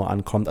Salerno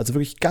ankommt. Also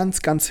wirklich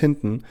ganz, ganz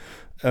hinten,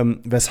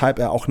 weshalb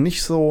er auch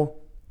nicht so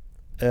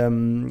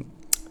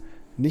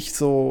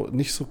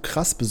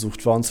krass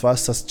besucht war. Und zwar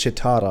ist das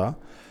Cetara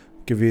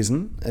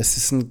gewesen. Es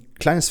ist ein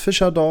kleines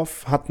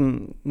Fischerdorf, hat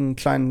einen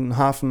kleinen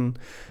Hafen,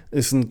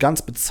 ist ein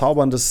ganz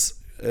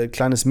bezauberndes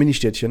kleines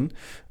Ministädtchen.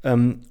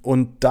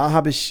 Und da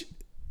habe ich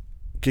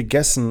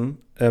gegessen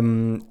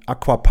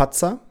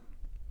Acquapazza.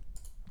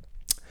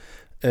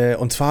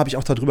 Und zwar habe ich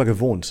auch da drüber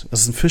gewohnt.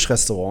 Das ist ein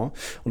Fischrestaurant.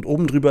 Und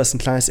oben drüber ist ein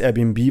kleines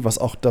Airbnb, was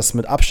auch das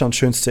mit Abstand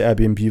schönste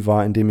Airbnb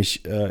war, in dem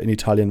ich in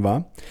Italien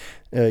war.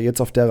 Jetzt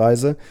auf der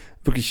Reise.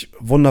 Wirklich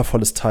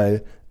wundervolles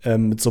Teil.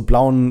 Mit so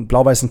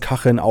blau-weißen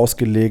Kacheln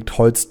ausgelegt,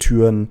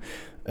 Holztüren,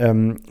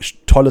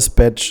 tolles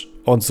Bett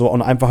und so.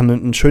 Und einfach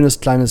ein schönes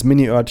kleines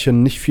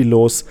Mini-Örtchen, nicht viel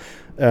los.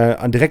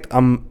 Direkt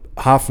am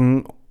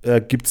Hafen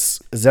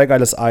gibt's sehr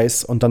geiles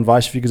Eis. Und dann war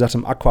ich, wie gesagt,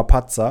 im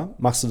Acquapazza.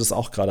 Machst du das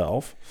auch gerade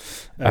auf?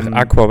 Ach,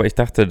 aber ich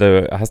dachte,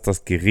 du hast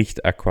das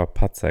Gericht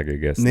Acquapazza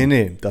gegessen.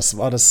 Nee, das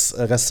war das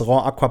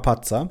Restaurant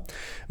Acquapazza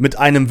mit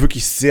einem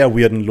wirklich sehr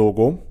weirden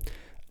Logo.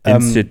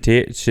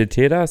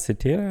 Cetera?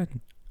 Cetara.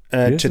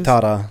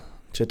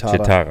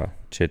 Cetara.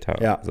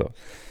 Ja. So.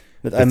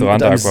 Mit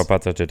Restaurant einem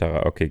Acquapazza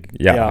Cetara. Okay,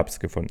 ja, Ja. hab's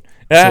gefunden.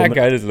 Ja, So,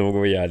 geiles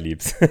Logo, ja,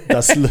 lieb's.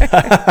 das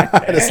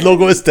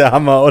Logo ist der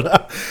Hammer,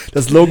 oder?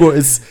 Das Logo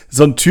ist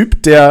so ein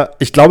Typ, der,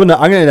 ich glaube, eine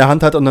Angel in der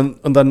Hand hat und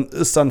dann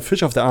ist da ein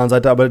Fisch auf der anderen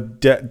Seite, aber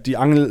die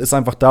Angel ist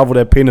einfach da, wo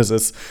der Penis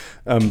ist.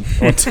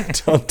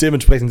 Und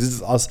dementsprechend sieht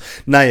es aus.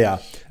 Naja.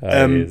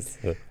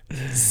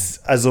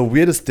 Also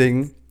weirdes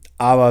Ding,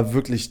 aber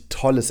wirklich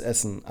tolles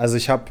Essen. Also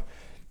ich habe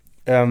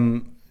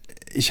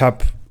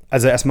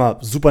also erstmal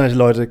super nette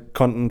Leute,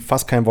 konnten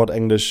fast kein Wort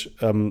Englisch,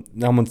 haben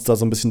uns da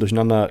so ein bisschen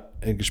durcheinander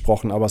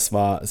gesprochen, aber es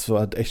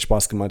hat echt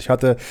Spaß gemacht.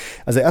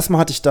 Erstmal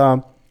hatte ich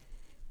da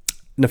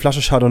eine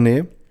Flasche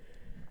Chardonnay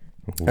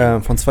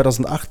von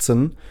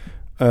 2018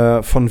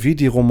 von Vie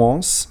de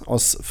Romance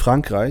aus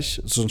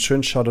Frankreich, so einen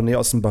schönen Chardonnay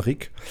aus dem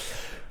Barrique.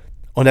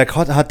 Und er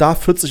hat da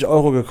 40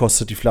 Euro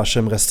gekostet, die Flasche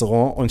im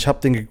Restaurant. Und ich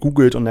habe den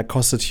gegoogelt und er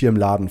kostet hier im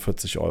Laden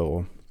 40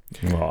 Euro.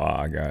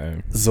 Boah,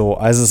 geil. So,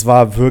 also es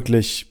war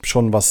wirklich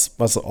schon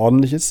was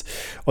Ordentliches.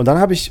 Und dann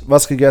habe ich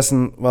was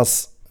gegessen,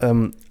 was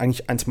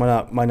eigentlich eins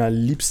meiner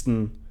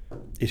liebsten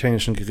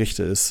italienischen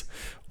Gerichte ist.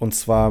 Und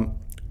zwar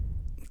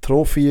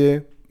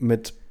Trofie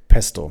mit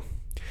Pesto.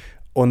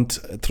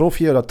 Und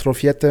Trofie oder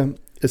Trofiette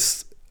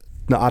ist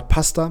eine Art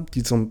Pasta,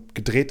 die so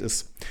gedreht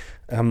ist.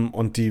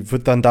 Und die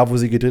wird dann da, wo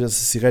sie gedreht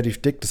ist sie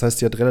relativ dick. Das heißt,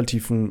 die hat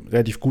einen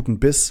relativ guten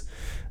Biss.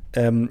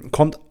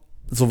 Kommt,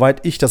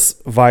 soweit ich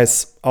das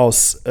weiß,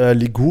 aus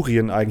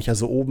Ligurien eigentlich,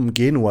 also oben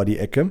Genua die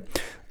Ecke.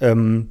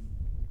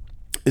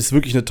 Ist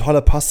wirklich eine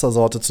tolle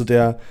Pastasorte, zu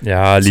der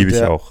Ja, liebe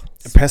ich auch.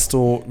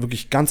 Pesto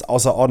wirklich ganz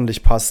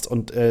außerordentlich passt.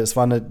 Und es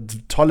war eine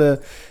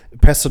tolle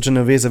Pesto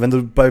Genovese. Wenn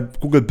du bei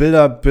Google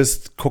Bilder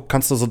bist,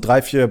 kannst du so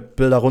 3-4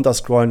 Bilder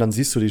runterscrollen, dann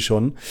siehst du die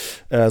schon.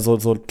 So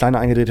kleine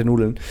eingedrehte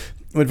Nudeln.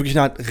 Mit wirklich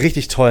einer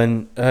richtig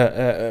tollen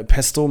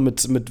Pesto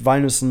mit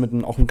Walnüssen,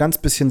 mit auch ein ganz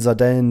bisschen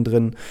Sardellen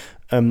drin.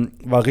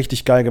 War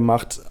richtig geil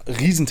gemacht.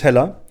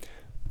 Riesenteller.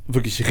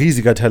 Wirklich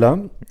riesiger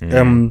Teller.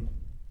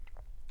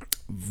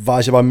 War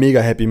ich aber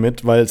mega happy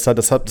mit, weil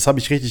das habe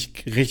ich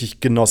richtig,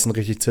 richtig genossen,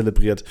 richtig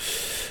zelebriert.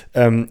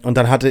 Und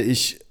dann hatte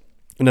ich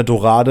eine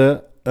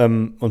Dorade,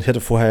 und ich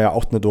hatte vorher ja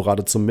auch eine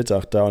Dorade zum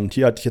Mittag da. Und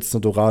hier hatte ich jetzt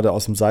eine Dorade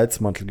aus dem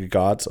Salzmantel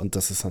gegart. Und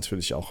das ist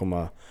natürlich auch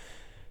immer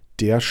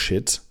der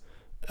Shit.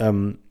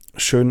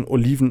 Schön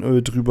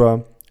Olivenöl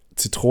drüber,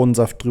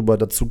 Zitronensaft drüber.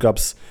 Dazu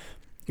gab's,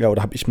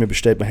 oder habe ich mir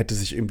bestellt, man hätte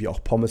sich irgendwie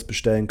auch Pommes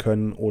bestellen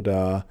können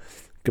oder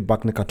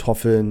gebackene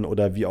Kartoffeln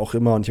oder wie auch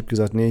immer. Und ich habe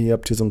gesagt, nee, ihr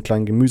habt hier so einen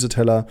kleinen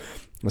Gemüseteller,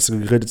 hast du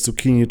gegrillte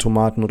Zucchini,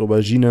 Tomaten und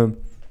Aubergine,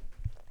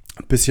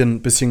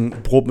 bisschen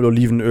Brot mit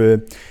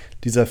Olivenöl,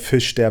 dieser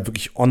Fisch, der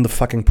wirklich on the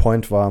fucking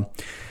point war.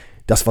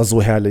 Das war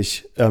so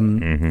herrlich.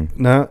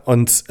 Ne?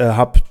 Und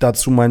hab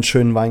dazu meinen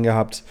schönen Wein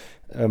gehabt.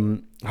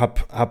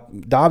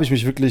 Da habe ich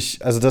mich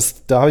wirklich, also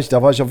da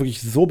war ich auch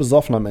wirklich so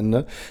besoffen am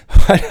Ende,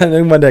 weil dann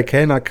irgendwann der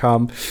Kellner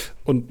kam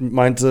und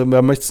meinte,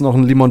 möchtest du noch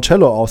ein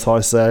Limoncello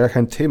aushauen? Ich sage, ja, gar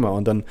kein Thema.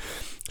 Und dann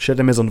stellt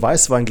er mir so ein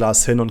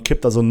Weißweinglas hin und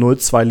kippt da so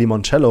 0,2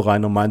 Limoncello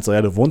rein und meint so,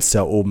 ja, du wohnst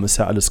ja oben, ist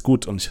ja alles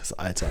gut. Und ich so,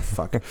 alter,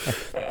 fuck.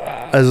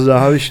 Also da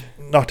habe ich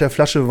nach der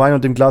Flasche Wein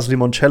und dem Glas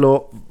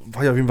Limoncello,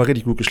 war ich auf jeden Fall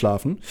richtig gut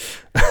geschlafen.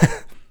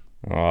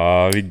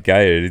 Oh, wie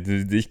geil.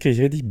 Ich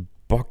kriege richtig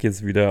Bock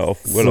jetzt wieder auf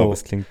Urlaub. So.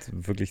 Es klingt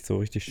wirklich so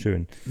richtig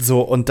schön.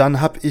 So, und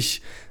dann habe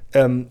ich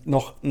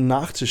noch einen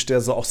Nachtisch,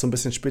 der so auch so ein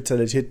bisschen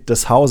Spezialität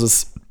des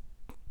Hauses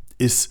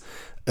ist,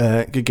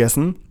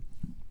 gegessen.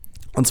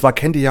 Und zwar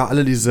kennt ihr ja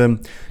alle diese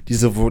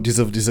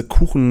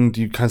Kuchen,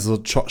 die kannst du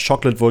so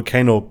Chocolate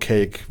Volcano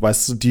Cake,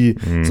 weißt du, die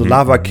so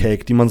Lava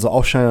Cake, die man so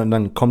aufschneidet und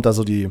dann kommt da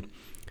so die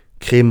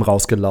Creme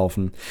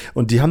rausgelaufen.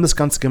 Und die haben das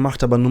Ganze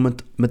gemacht, aber nur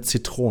mit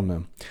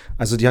Zitrone.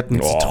 Also die hatten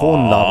einen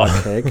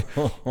Zitronen-Lava-Cake,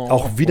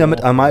 auch wieder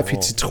mit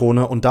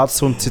Amalfi-Zitrone und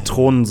dazu ein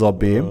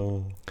Zitronensorbet.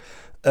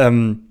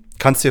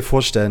 Kannst dir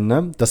vorstellen,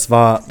 ne? Das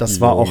war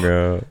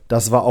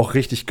auch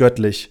richtig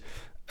göttlich.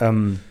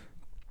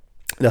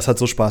 Das hat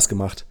so Spaß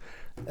gemacht.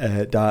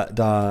 Wie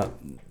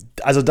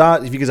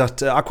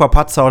gesagt,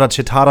 Acquapazza oder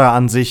Cetara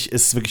an sich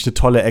ist wirklich eine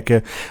tolle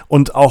Ecke.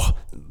 Und auch,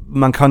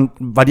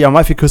 weil die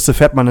Amalfi-Küste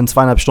fährt man in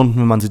 2,5 Stunden,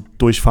 wenn man sie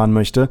durchfahren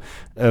möchte.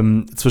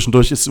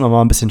 Zwischendurch ist immer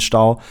mal ein bisschen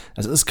Stau.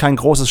 Es ist kein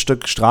großes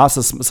Stück Straße,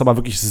 es ist aber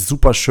wirklich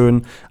super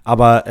schön.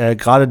 Aber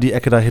gerade die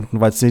Ecke da hinten,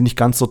 weil es nicht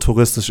ganz so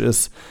touristisch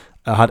ist,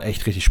 hat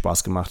echt richtig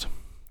Spaß gemacht.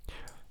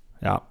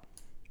 Ja.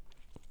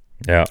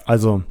 Ja.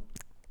 Also,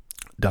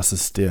 das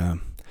ist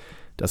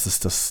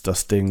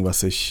das Ding,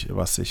 was ich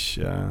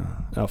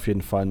auf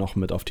jeden Fall noch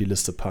mit auf die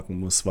Liste packen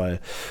muss, weil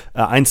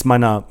eins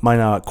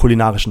meiner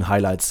kulinarischen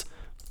Highlights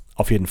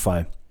auf jeden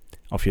Fall.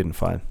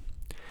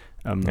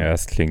 Ja,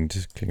 es klingt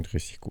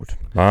richtig gut.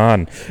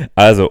 Mann.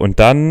 Also, und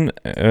dann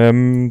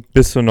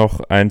bist du noch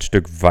ein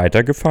Stück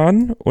weiter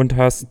gefahren und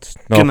hast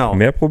noch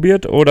mehr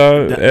probiert?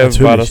 Oder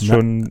war das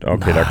schon,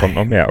 okay, da kommt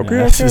noch mehr.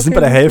 Okay, wir sind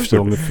bei der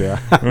Hälfte ungefähr.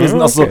 Wir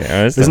sind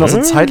auch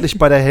so zeitlich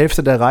bei der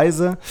Hälfte der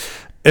Reise.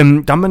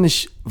 Dann bin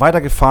ich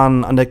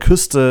weitergefahren an der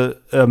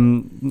Küste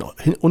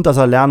unter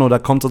Salerno, da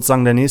kommt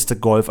sozusagen der nächste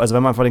Golf. Also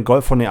wenn man einfach den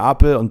Golf von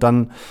Neapel und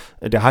dann,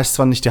 der hat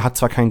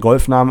zwar keinen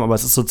Golfnamen, aber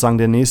es ist sozusagen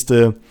das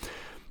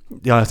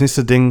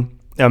nächste Ding.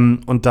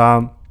 Und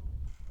da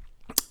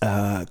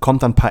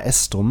kommt dann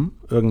Paestum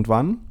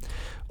irgendwann.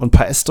 Und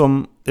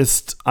Paestum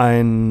ist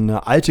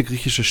eine alte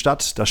griechische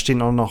Stadt. Da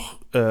stehen auch noch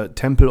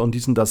Tempel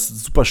und das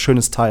super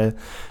schönes Teil.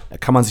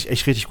 Kann man sich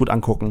echt richtig gut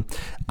angucken.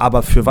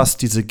 Aber für was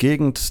diese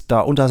Gegend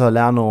da unter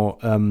Salerno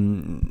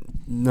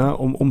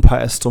um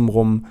Paestum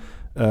rum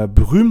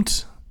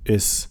berühmt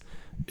ist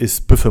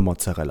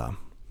Büffelmozzarella.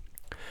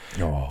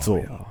 Oh, so.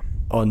 Ja.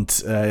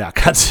 Und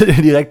kannst du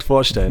dir direkt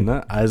vorstellen,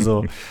 ne?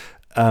 Also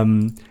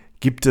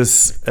gibt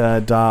es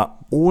da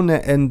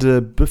ohne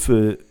Ende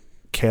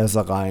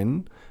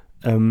Büffelkäsereien,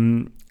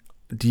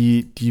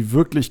 die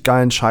wirklich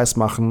geilen Scheiß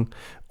machen.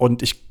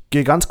 Und ich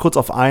gehe ganz kurz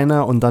auf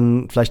eine und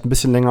dann vielleicht ein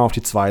bisschen länger auf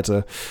die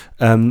zweite.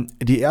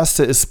 Die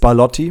erste ist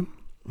Ballotti.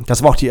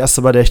 Das war auch die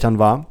erste, bei der ich dann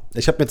war.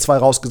 Ich habe mir 2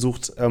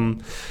 rausgesucht,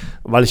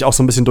 weil ich auch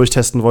so ein bisschen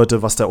durchtesten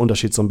wollte, was der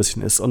Unterschied so ein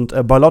bisschen ist. Und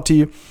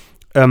Ballotti,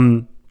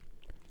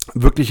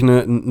 wirklich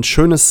ein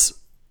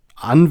schönes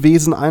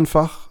Anwesen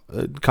einfach.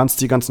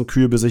 Kannst die ganzen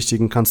Kühe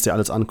besichtigen, kannst dir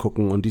alles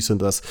angucken und dies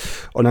und das.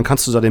 Und dann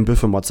kannst du da den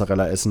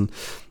Büffelmozzarella essen.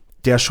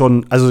 Der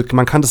schon, also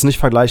man kann das nicht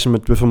vergleichen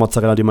mit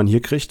Büffelmozzarella, den man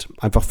hier kriegt.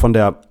 Einfach von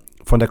der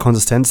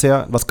Konsistenz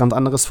her was ganz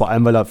anderes, vor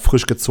allem weil er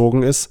frisch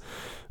gezogen ist.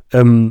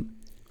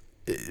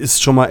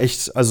 Ist schon mal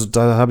echt, also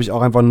da habe ich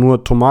auch einfach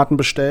nur Tomaten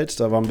bestellt.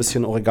 Da war ein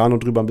bisschen Oregano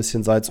drüber, ein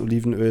bisschen Salz,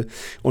 Olivenöl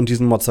und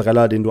diesen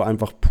Mozzarella, den du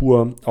einfach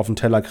pur auf den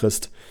Teller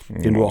kriegst,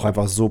 den du auch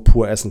einfach so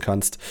pur essen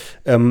kannst.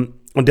 Und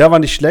der war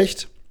nicht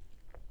schlecht.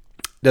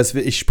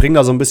 Ich springe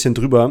da so ein bisschen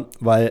drüber,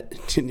 weil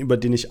über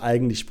den ich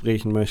eigentlich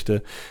sprechen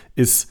möchte,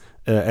 ist,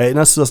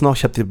 erinnerst du das noch?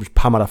 Ich habe dir ein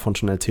paar Mal davon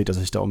schon erzählt, dass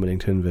ich da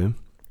unbedingt hin will.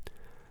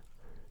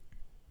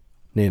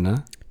 Nee,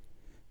 ne?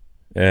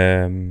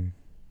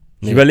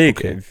 Ich überlege.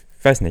 Okay.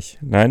 Ich weiß nicht.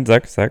 Nein,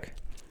 sag.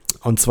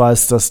 Und zwar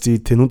ist das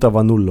die Tenuta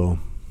Vanullo.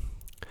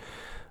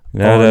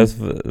 Ja, das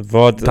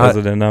Wort,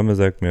 also der Name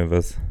sagt mir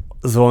was.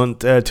 So,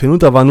 und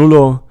Tenuta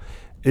Vanullo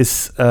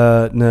ist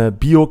eine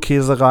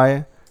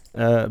Bio-Käserei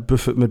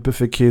mit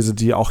Büffelkäse,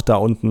 die auch da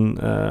unten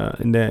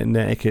in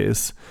der Ecke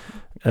ist.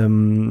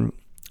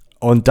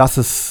 Und das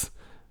ist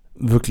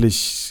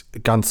wirklich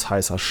ganz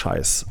heißer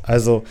Scheiß.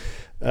 Also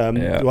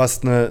du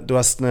hast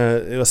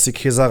die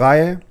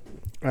Käserei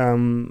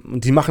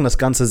und die machen das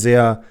Ganze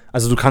sehr,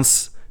 also du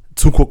kannst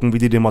zugucken, wie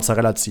die den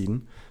Mozzarella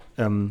ziehen.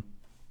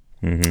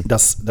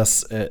 Das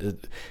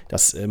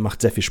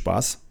macht sehr viel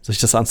Spaß, sich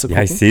das anzugucken.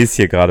 Ja, ich sehe es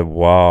hier gerade.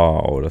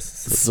 Wow,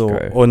 das ist so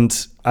geil.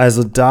 Und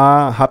also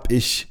da habe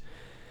ich,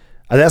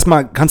 also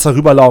erstmal kannst du da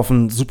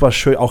rüberlaufen, super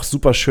schön, auch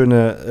super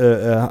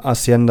schöne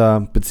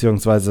Hacienda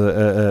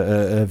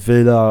beziehungsweise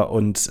Villa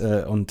und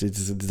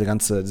diese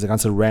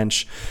ganze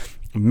Ranch,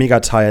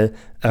 Megateil.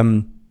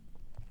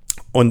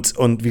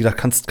 Und wie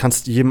gesagt,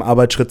 kannst jedem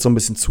Arbeitsschritt so ein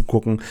bisschen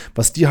zugucken.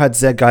 Was die halt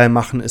sehr geil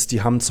machen, ist,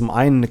 die haben zum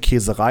einen eine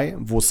Käserei,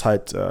 wo es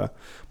halt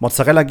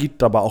Mozzarella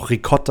gibt, aber auch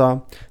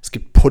Ricotta, es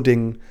gibt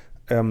Pudding,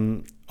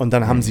 und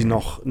dann haben sie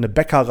noch eine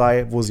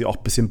Bäckerei, wo sie auch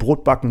ein bisschen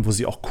Brot backen, wo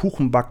sie auch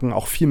Kuchen backen,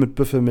 auch viel mit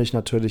Büffelmilch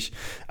natürlich.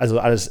 Also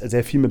alles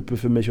sehr viel mit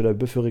Büffelmilch oder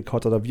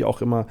Büffelricotta oder wie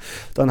auch immer.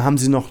 Dann haben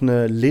sie noch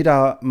eine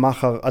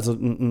Ledermacher, also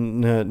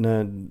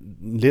eine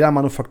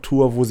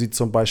Ledermanufaktur, wo sie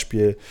zum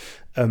Beispiel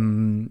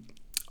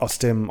aus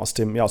dem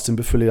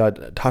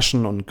Büffelleder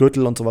Taschen und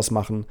Gürtel und sowas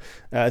machen.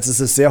 Es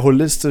ist sehr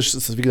holistisch,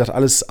 es ist wie gesagt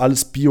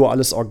alles Bio,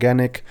 alles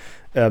Organic.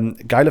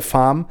 Geile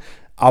Farm.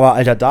 Aber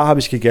Alter, da habe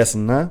ich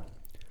gegessen, ne?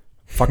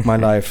 Fuck my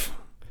life.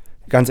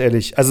 Ganz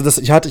ehrlich. Also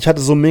ich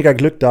hatte so mega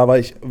Glück da,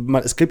 weil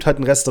es gibt halt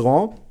ein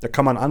Restaurant, da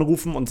kann man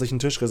anrufen und sich einen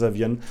Tisch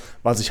reservieren,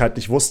 was ich halt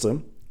nicht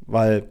wusste,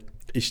 weil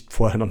ich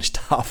vorher noch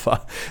nicht da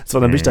war.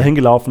 Sondern bin ich da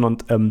hingelaufen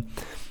und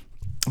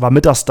war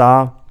mittags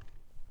da,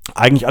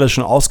 eigentlich alles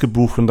schon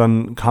ausgebucht und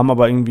dann kam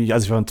aber irgendwie,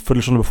 also ich war eine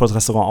Viertelstunde bevor das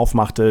Restaurant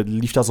aufmachte,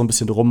 lief da so ein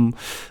bisschen rum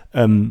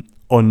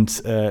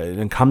und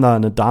dann kam da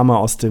eine Dame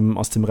aus dem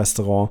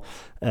Restaurant.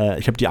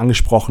 Ich habe die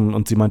angesprochen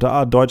und sie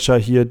meinte, Deutscher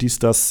hier, dies,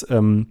 das,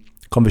 komm,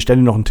 wir stellen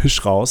dir noch einen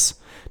Tisch raus.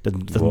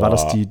 Dann war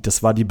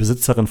das war die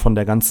Besitzerin von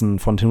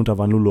Tenuta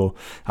Vanlulo,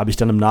 habe ich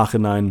dann im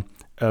Nachhinein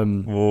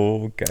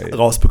geil.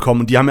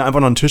 rausbekommen. Und die haben mir einfach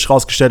noch einen Tisch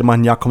rausgestellt und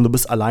meinten, ja komm, du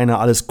bist alleine,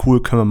 alles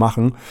cool, können wir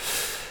machen.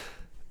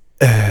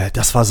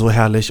 Das war so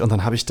herrlich. Und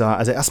dann habe ich da,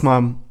 also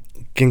erstmal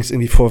ging es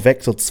irgendwie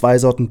vorweg, so 2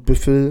 Sorten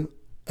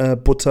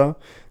Büffelbutter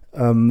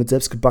mit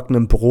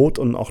selbstgebackenem Brot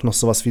und auch noch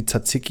sowas wie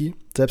Tzatziki,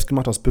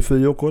 selbstgemacht aus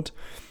Büffeljoghurt.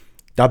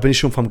 Da bin ich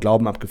schon vom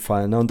Glauben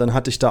abgefallen. Ne? Und dann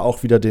hatte ich da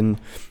auch wieder der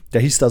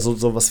hieß da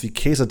sowas wie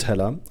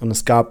Käseteller. Und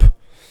es gab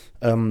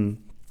einen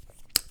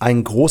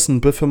großen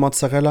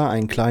Büffelmozzarella,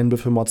 einen kleinen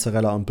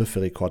Büffelmozzarella und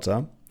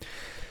Büffelricotta.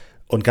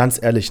 Und ganz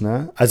ehrlich,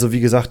 ne, also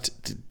wie gesagt,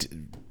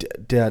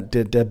 der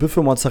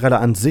Büffelmozzarella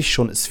an sich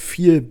schon ist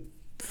viel,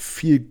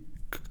 viel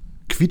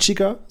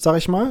quietschiger, sag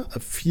ich mal.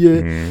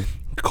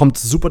 Kommt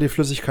super die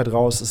Flüssigkeit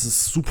raus. Es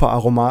ist super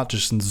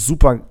aromatisch.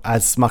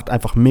 Es macht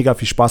einfach mega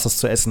viel Spaß, das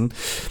zu essen.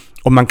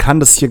 Und man kann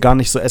das hier gar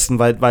nicht so essen,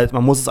 weil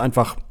man muss es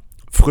einfach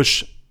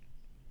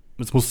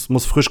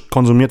muss frisch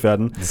konsumiert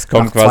werden. Es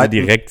kommt quasi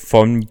direkt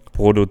vom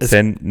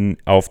Produzenten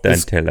auf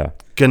deinen Teller.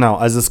 Genau,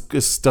 also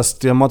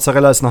der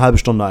Mozzarella ist eine halbe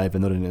Stunde alt,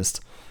 wenn du den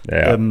isst.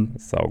 Ja,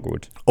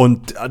 saugut.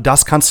 Und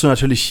das kannst du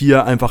natürlich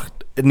hier einfach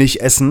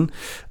nicht essen.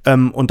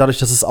 Und dadurch,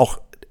 dass es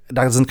auch,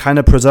 da sind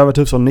keine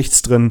Preservatives und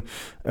nichts drin,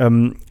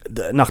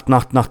 nach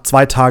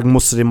 2 Tagen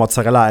musst du den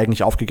Mozzarella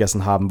eigentlich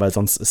aufgegessen haben, weil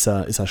sonst ist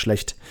er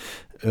schlecht.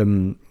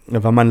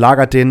 Weil man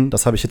lagert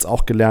das habe ich jetzt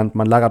auch gelernt,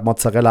 man lagert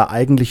Mozzarella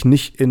eigentlich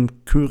nicht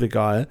im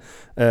Kühlregal,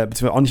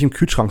 beziehungsweise auch nicht im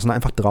Kühlschrank, sondern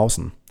einfach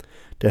draußen.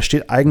 Der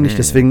steht eigentlich,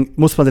 deswegen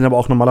muss man den aber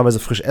auch normalerweise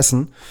frisch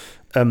essen.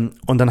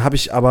 Und dann habe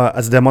ich aber,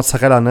 also der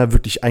Mozzarella, ne,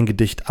 wirklich ein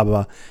Gedicht,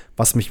 aber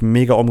was mich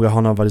mega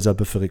umgehauen hat, war dieser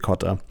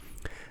Büffelricotta.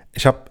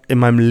 Ich habe in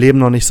meinem Leben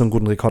noch nicht so einen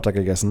guten Ricotta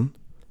gegessen,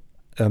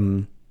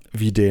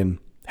 wie den.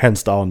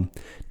 Hands down.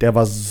 Der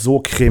war so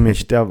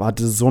cremig, der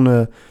hatte so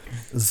eine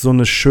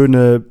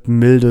schöne,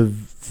 milde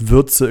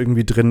Würze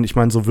irgendwie drin. Ich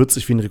meine, so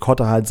würzig wie ein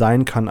Ricotta halt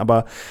sein kann,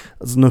 aber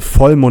so eine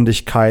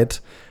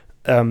Vollmundigkeit,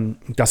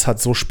 das hat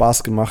so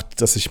Spaß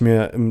gemacht, dass ich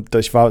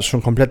war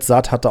schon komplett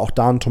satt, hatte auch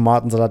da einen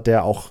Tomatensalat,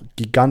 der auch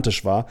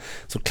gigantisch war.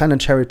 So kleine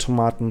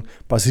Cherry-Tomaten,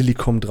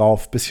 Basilikum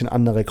drauf, bisschen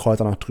andere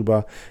Kräuter noch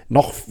drüber.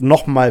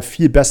 Noch mal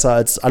viel besser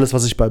als alles,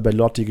 was ich bei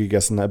Lotti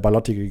gegessen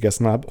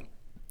habe.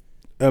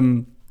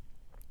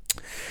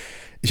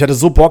 Ich hatte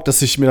so Bock,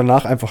 dass ich mir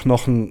danach einfach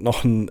noch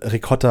einen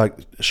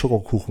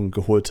Ricotta-Schokokuchen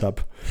geholt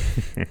habe.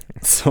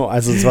 So,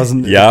 also es war so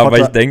ein Ja, aber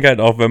ich denke halt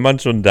auch, wenn man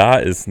schon da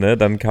ist, ne,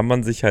 dann kann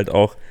man sich halt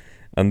auch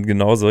an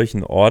genau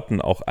solchen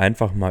Orten auch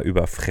einfach mal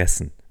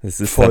überfressen. Das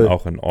ist voll. Dann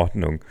auch in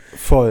Ordnung.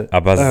 Voll.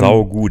 Aber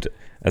sau gut.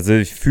 Also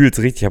ich fühle es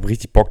richtig, ich habe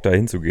richtig Bock, da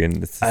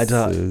hinzugehen.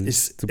 Alter,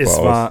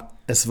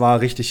 es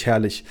war richtig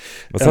herrlich.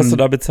 Was hast du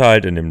da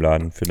bezahlt in dem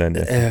Laden für dein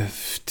Essen?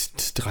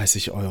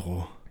 30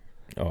 €.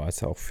 Oh,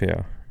 ist ja auch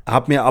fair.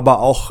 Hab mir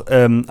auch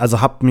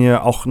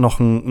noch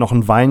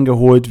einen Wein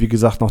geholt, wie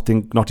gesagt,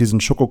 noch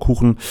diesen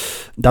Schokokuchen.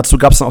 Dazu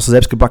gab es dann auch so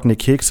selbstgebackene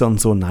Kekse und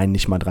so. Nein,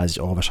 nicht mal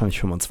 30 €, wahrscheinlich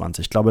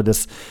 25. Ich glaube,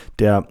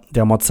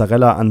 der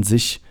Mozzarella an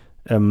sich,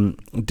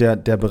 der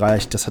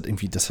Bereich, was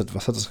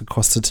hat das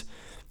gekostet?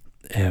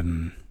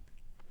 10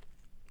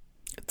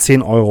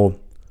 €.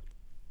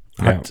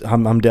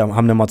 Haben der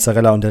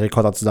Mozzarella und der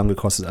Ricotta zusammen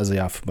gekostet, also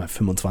ja, bei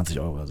 25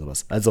 € oder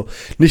sowas. Also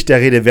nicht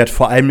der Rede wert,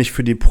 vor allem nicht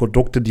für die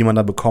Produkte, die man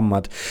da bekommen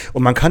hat.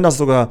 Und man kann das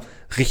sogar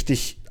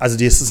richtig, also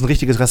es ist ein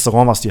richtiges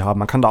Restaurant, was die haben.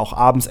 Man kann da auch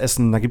abends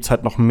essen, da gibt es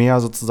halt noch mehr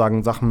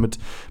sozusagen Sachen mit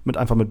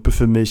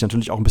Büffelmilch,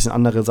 natürlich auch ein bisschen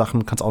andere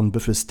Sachen, kannst auch ein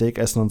Büffelsteak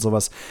essen und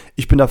sowas.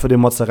 Ich bin da für den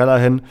Mozzarella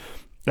hin.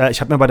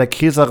 Ich habe mir bei der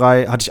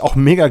Käserei, hatte ich auch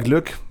mega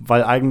Glück,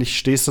 weil eigentlich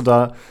stehst du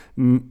da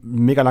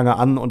mega lange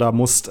an oder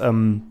musst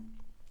ein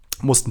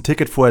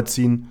Ticket vorher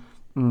ziehen.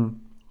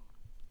 Und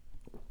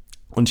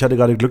ich hatte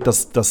gerade Glück,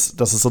 dass es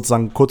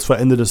sozusagen kurz vor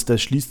Ende der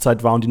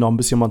Schließzeit war und die noch ein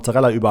bisschen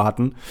Mozzarella über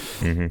hatten.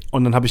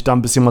 Und dann habe ich da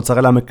ein bisschen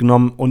Mozzarella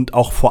mitgenommen und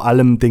auch vor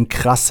allem den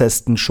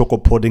krassesten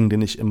Schokopudding,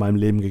 den ich in meinem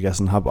Leben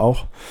gegessen habe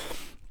auch.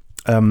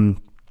 Bin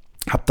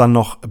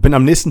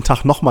am nächsten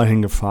Tag nochmal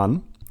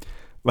hingefahren,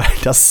 weil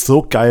das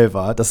so geil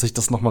war, dass ich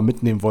das nochmal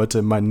mitnehmen wollte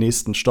in meinen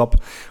nächsten Stopp,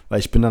 weil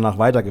ich bin danach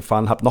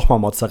weitergefahren, habe nochmal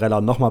Mozzarella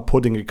und nochmal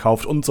Pudding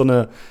gekauft und so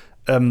eine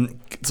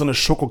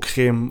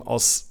Schokocreme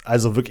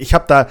also wirklich,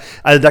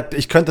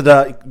 ich könnte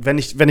da, wenn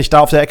ich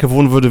da auf der Ecke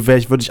wohnen würde,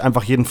 würde ich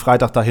einfach jeden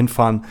Freitag da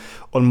hinfahren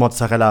und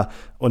Mozzarella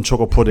und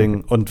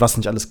Schokopudding und was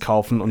nicht alles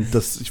kaufen und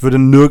ich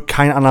würde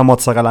kein anderer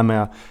Mozzarella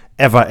mehr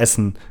ever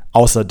essen,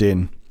 außer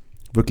den.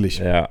 Wirklich.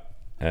 Ja.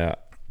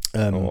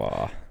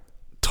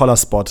 Toller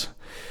Spot.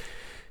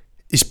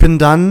 Ich bin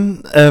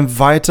dann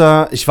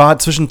weiter, ich war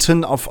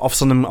zwischendrin auf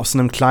so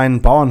einem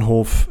kleinen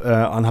Bauernhof und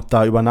habe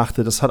da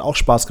übernachtet. Das hat auch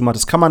Spaß gemacht.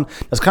 Das kann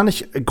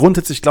ich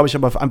grundsätzlich, glaube ich,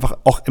 aber einfach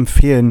auch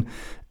empfehlen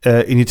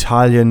in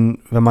Italien,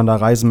 wenn man da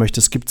reisen möchte.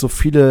 Es gibt so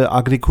viele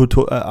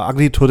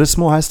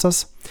Agriturismo heißt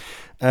das,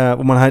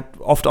 wo man halt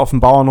oft auf dem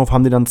Bauernhof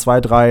haben die dann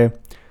 2, 3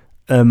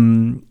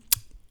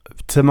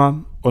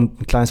 Zimmer und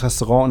ein kleines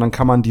Restaurant und dann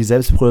kann man die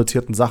selbst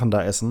produzierten Sachen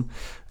da essen.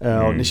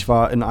 Und ich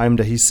war in einem,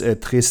 der hieß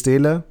Tre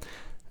Stelle.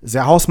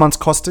 Sehr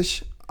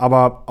hausmannskostig,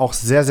 aber auch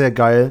sehr, sehr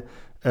geil.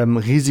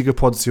 Riesige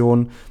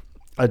Portion.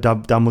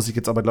 Da muss ich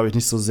jetzt aber, glaube ich,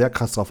 nicht so sehr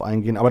krass drauf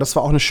eingehen. Aber das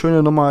war auch eine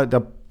schöne Nummer. Da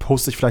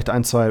poste ich vielleicht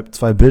 1,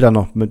 2 Bilder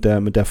noch mit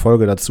der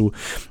Folge dazu.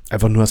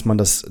 Einfach nur, dass man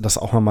das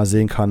auch mal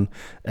sehen kann.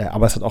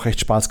 Aber es hat auch recht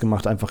Spaß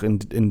gemacht, einfach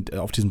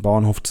auf diesem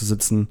Bauernhof zu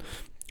sitzen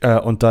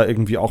und da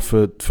irgendwie auch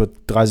für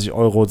 30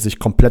 € sich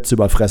komplett zu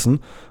überfressen.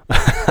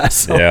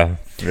 Also,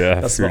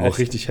 das war auch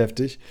richtig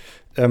heftig.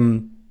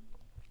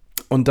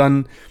 Und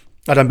dann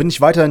bin ich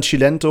weiter in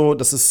Cilento.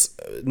 Das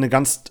ist eine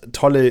ganz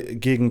tolle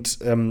Gegend,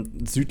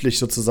 südlich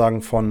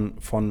sozusagen von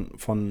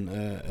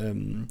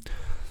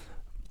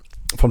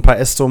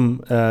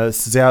Paestum.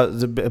 Ist sehr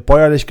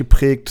bäuerlich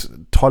geprägt,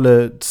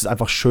 es ist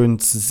einfach schön,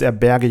 es ist sehr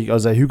bergig,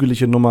 also sehr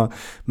hügelige Nummer.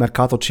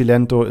 Mercato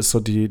Cilento ist so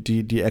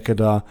die Ecke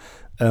da.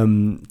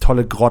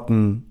 Tolle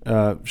Grotten,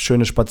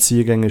 schöne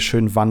Spaziergänge,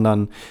 schön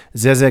wandern.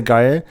 Sehr, sehr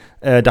geil.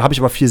 Da habe ich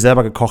aber viel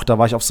selber gekocht. Da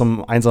war ich auf so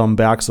einem einsamen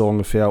Berg so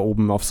ungefähr.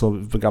 Oben gab es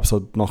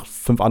so noch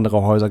 5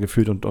 andere Häuser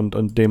gefühlt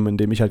und dem, in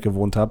dem ich halt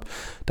gewohnt habe.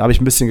 Da habe ich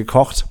ein bisschen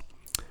gekocht.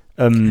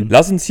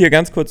 Lass uns hier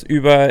ganz kurz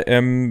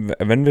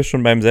wenn wir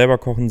schon beim selber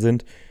kochen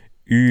sind,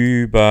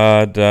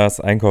 über das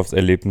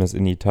Einkaufserlebnis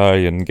in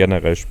Italien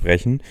generell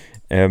sprechen.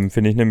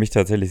 Finde ich nämlich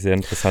tatsächlich sehr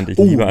interessant. Ich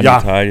liebe an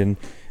Italien,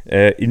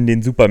 in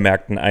den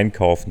Supermärkten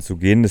einkaufen zu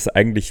gehen. Das ist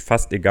eigentlich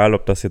fast egal,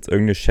 ob das jetzt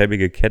irgendeine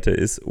schäbige Kette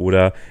ist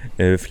oder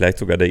vielleicht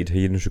sogar der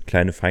italienische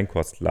kleine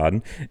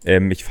Feinkostladen.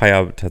 Ich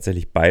feiere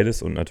tatsächlich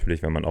beides und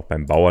natürlich, wenn man auch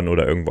beim Bauern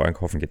oder irgendwo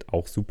einkaufen geht,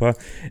 auch super.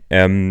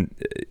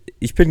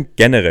 Ich bin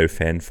generell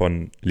Fan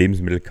von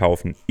Lebensmittel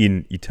kaufen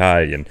in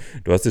Italien.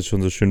 Du hast jetzt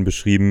schon so schön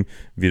beschrieben,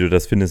 wie du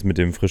das findest mit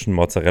dem frischen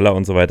Mozzarella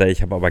und so weiter.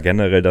 Ich habe aber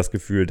generell das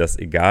Gefühl, dass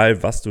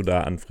egal, was du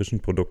da an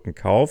frischen Produkten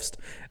kaufst,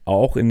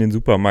 auch in den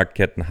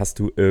Supermarktketten hast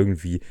du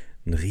irgendwie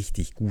ein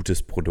richtig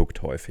gutes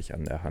Produkt häufig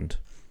an der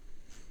Hand.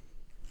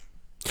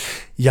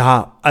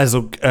 Ja,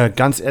 also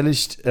ganz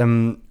ehrlich,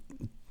 was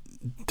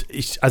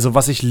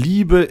ich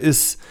liebe,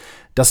 ist,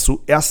 dass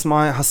du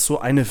erstmal hast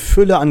so eine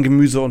Fülle an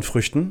Gemüse und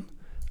Früchten.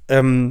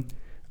 Du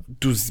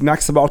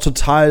merkst aber auch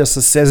total, dass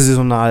es sehr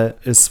saisonal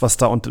ist, was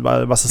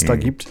es da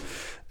gibt.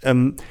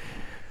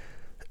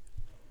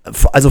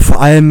 Also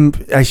vor allem,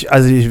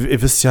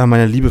 ihr wisst ja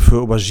meine Liebe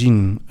für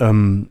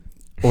Auberginen.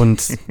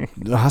 Und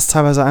du hast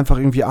teilweise einfach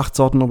irgendwie 8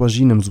 Sorten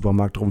Auberginen im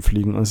Supermarkt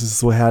rumfliegen. Und es ist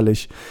so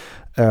herrlich.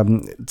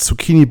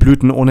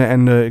 Zucchini-Blüten ohne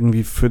Ende,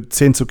 irgendwie für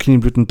 10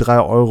 Zucchini-Blüten 3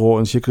 €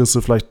 und hier kriegst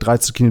du vielleicht 3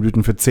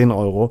 Zucchini-Blüten für 10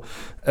 €.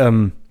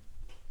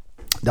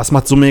 Das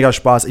macht so mega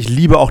Spaß. Ich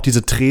liebe auch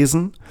diese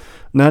Tresen,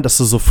 ne, dass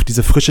du so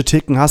diese frische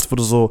Theken hast, wo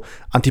du so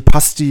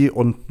Antipasti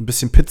und ein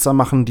bisschen Pizza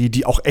machen,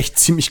 die auch echt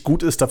ziemlich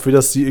gut ist, dafür,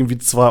 dass die irgendwie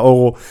 2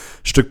 €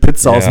 Stück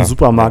Pizza aus dem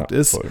Supermarkt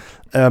ist.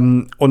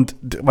 Und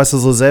weißt du,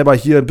 so selber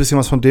hier ein bisschen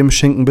was von dem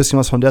Schinken, ein bisschen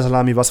was von der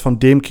Salami, was von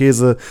dem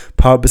Käse,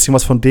 bisschen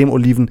was von dem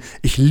Oliven.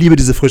 Ich liebe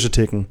diese frische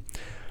Theken.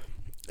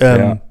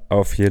 Ja,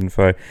 auf jeden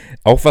Fall.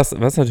 Auch was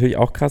natürlich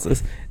auch krass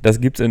ist, das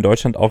gibt es in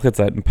Deutschland auch jetzt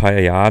seit ein paar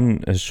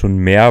Jahren schon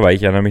mehr, weil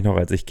ich erinnere mich noch,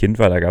 als ich Kind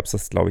war, da gab es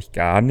das, glaube ich,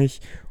 gar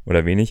nicht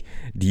oder wenig.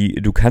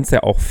 Du kannst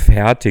ja auch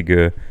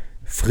fertige,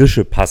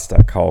 frische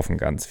Pasta kaufen,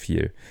 ganz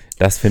viel.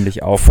 Das finde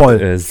ich auch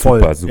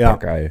super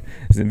geil.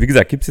 Wie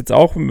gesagt, gibt es jetzt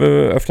auch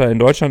öfter in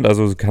Deutschland,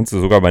 also kannst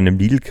du sogar bei einem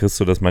Lidl kriegst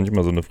du das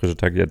manchmal so eine frische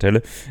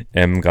Tagliatelle,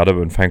 gerade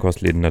in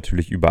Feinkostläden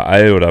natürlich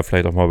überall oder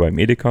vielleicht auch mal beim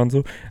Edeka und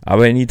so,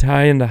 aber in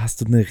Italien, da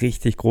hast du eine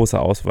richtig große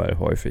Auswahl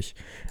häufig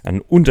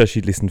an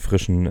unterschiedlichsten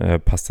frischen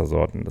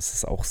Pastasorten. Das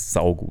ist auch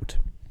saugut.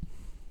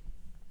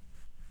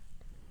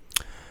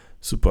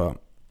 Super.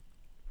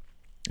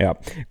 Ja,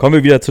 kommen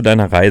wir wieder zu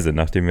deiner Reise,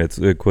 nachdem wir jetzt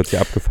kurz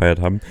hier abgefeiert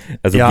haben.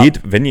 Also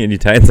wenn ihr in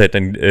Italien seid,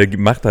 dann geht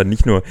da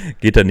nicht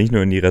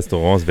nur in die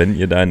Restaurants, wenn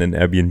ihr da in einem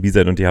Airbnb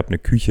seid und ihr habt eine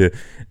Küche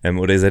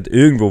oder ihr seid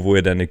irgendwo, wo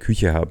ihr da eine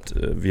Küche habt,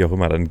 wie auch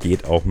immer, dann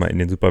geht auch mal in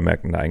den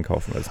Supermärkten da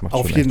einkaufen. Das macht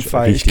auf schon jeden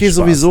Fall. Ich gehe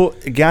sowieso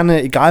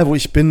gerne, egal wo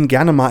ich bin,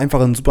 gerne mal einfach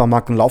in den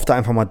Supermarkt und laufe da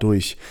einfach mal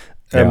durch.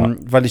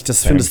 Weil ich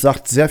das finde, es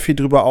sagt sehr viel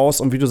drüber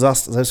aus und wie du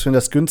sagst, selbst wenn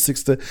das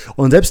günstigste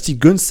und selbst die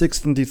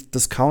günstigsten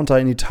Discounter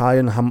in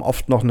Italien haben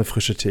oft noch eine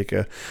frische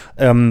Theke,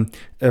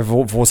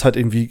 wo es halt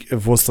irgendwie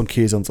Wurst und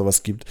Käse und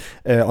sowas gibt.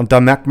 Und da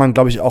merkt man,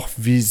 glaube ich, auch,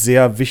 wie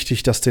sehr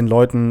wichtig das den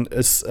Leuten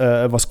ist,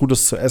 was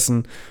Gutes zu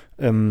essen.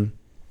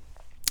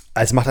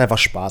 Es macht einfach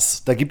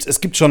Spaß. Es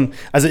gibt schon,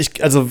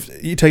 also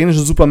italienische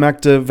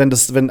Supermärkte,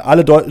 wenn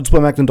alle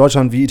Supermärkte in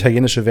Deutschland wie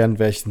italienische wären,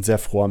 wäre ich ein sehr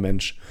froher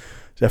Mensch.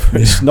 Da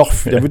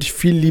würde ich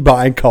viel lieber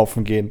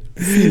einkaufen gehen.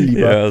 Viel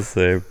lieber. Ja,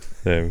 same.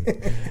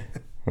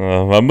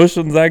 Ja, man muss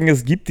schon sagen,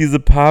 es gibt diese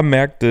paar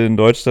Märkte in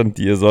Deutschland,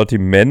 die ihr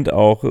Sortiment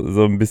auch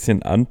so ein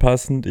bisschen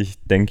anpassen. Ich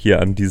denke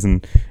hier an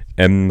diesen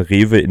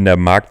Rewe in der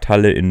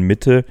Markthalle in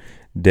Mitte.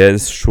 Der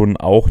ist schon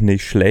auch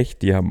nicht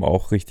schlecht. Die haben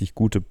auch richtig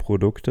gute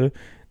Produkte.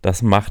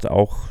 Das macht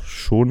auch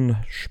schon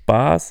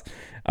Spaß.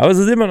 Aber es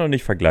ist immer noch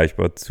nicht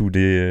vergleichbar zu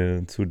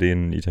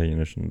den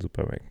italienischen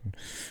Supermärkten.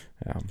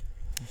 Ja.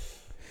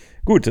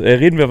 Gut,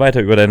 reden wir weiter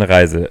über deine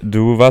Reise.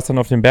 Du warst dann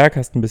auf dem Berg,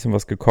 hast ein bisschen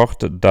was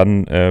gekocht,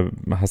 dann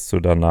bist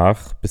du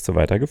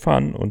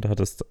weitergefahren und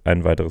hattest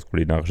ein weiteres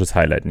kulinarisches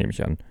Highlight, nehme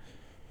ich an.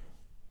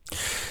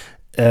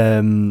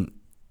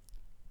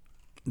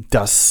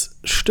 Das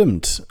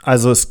stimmt.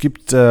 Also es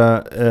gibt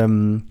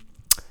ein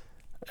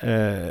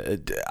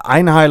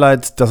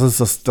Highlight, das ist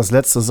das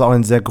letzte, das ist auch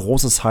ein sehr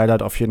großes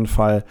Highlight auf jeden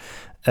Fall,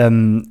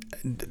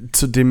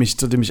 zu dem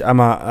ich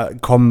einmal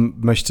kommen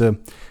möchte.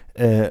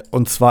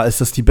 Und zwar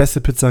ist das die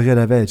beste Pizzeria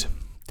der Welt.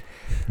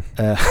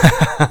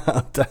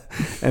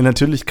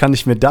 Natürlich kann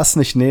ich mir das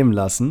nicht nehmen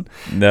lassen.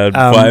 Na,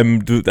 vor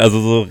allem,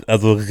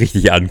 also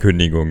richtig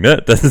Ankündigung,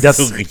 ne? Das ist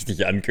so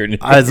richtig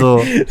Ankündigung.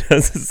 Also,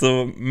 das ist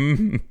so.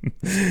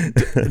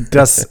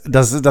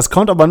 Das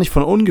kommt aber nicht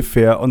von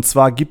ungefähr. Und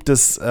zwar gibt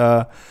es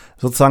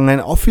sozusagen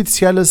ein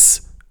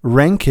offizielles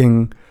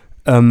Ranking,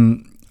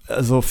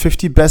 also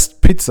 50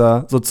 Best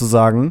Pizza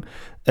sozusagen,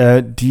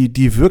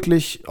 die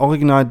wirklich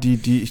original,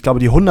 ich glaube,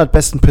 die 100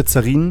 besten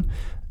Pizzerien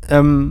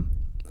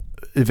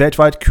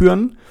weltweit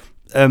küren.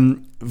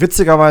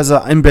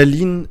 Witzigerweise in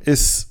Berlin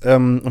ist,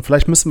 und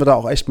vielleicht müssen wir da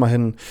auch echt mal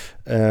hin,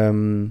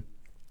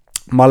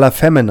 Mala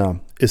Femina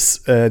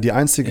ist die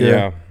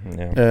einzige,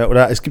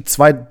 oder es gibt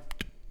 2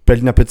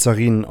 Berliner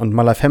Pizzerien und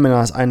Mala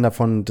Femina ist eine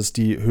davon, das ist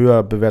die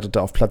höher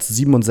bewertete auf Platz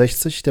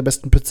 67 der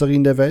besten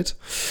Pizzerien der Welt.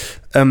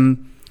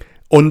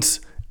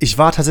 Und ich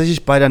war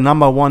tatsächlich bei der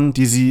Number One,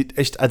 die sie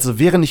echt, also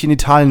während ich in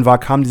Italien war,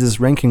 kam dieses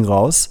Ranking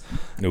raus.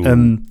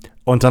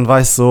 Und dann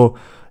war ich so,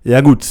 ja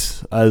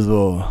gut,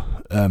 also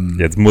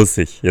jetzt muss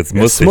ich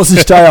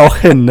da ja auch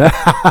hin, ne?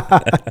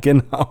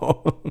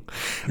 Genau.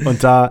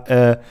 Und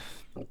da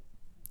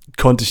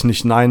konnte ich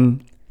nicht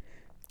Nein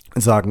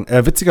sagen.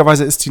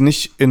 Witzigerweise ist die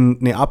nicht in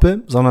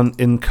Neapel, sondern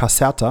in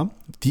Caserta.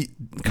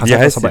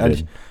 Caserta ist aber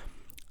ehrlich.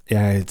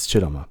 Ja, jetzt chill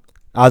doch mal.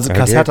 Also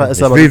Caserta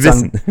ist aber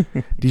sozusagen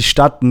die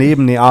Stadt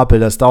neben Neapel.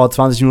 Das dauert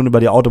 20 Minuten über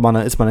die Autobahn,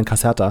 dann ist man in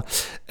Caserta.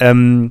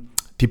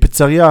 Die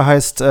Pizzeria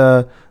heißt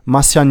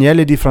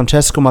Mascianelli di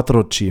Francesco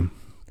Matrucci.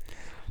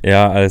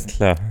 Ja, alles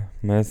klar.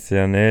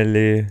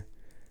 Mascianelli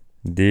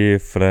di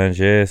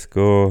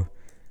Francesco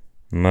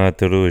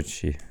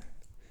Matrucci.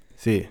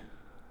 Sie.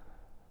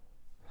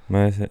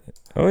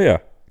 Oh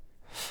ja.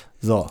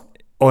 So.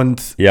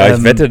 Und, ja,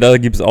 ich wette, da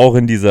gibt es auch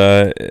in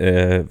dieser,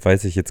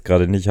 weiß ich jetzt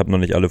gerade nicht, ich habe noch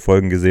nicht alle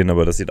Folgen gesehen,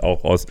 aber das sieht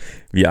auch aus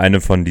wie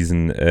eine von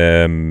diesen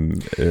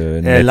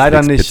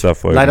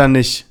Netflix-Pizza-Folgen. Leider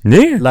nicht.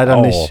 Nee? Leider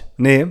nicht.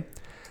 Nee.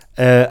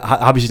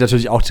 Habe ich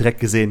natürlich auch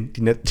direkt gesehen.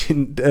 Die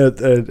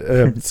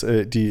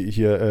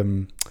hier,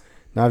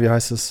 wie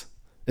heißt es?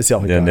 Ist ja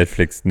auch egal. Ja,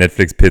 Netflix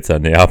Pizza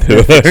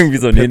Neapel oder irgendwie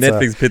so. Nee,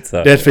 Netflix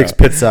Pizza. Netflix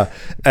Pizza.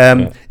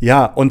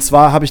 Ja, und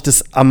zwar habe ich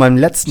das an meinem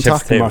letzten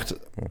Tag gemacht.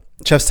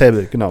 Chef's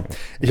Table, genau.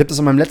 Ich habe das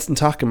an meinem letzten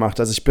Tag gemacht.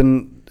 Also ich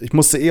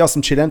musste aus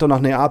dem Cilento nach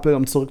Neapel,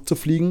 um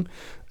zurückzufliegen.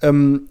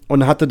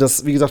 Und hatte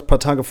das, wie gesagt, ein paar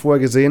Tage vorher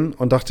gesehen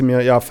und dachte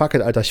mir, ja, fuck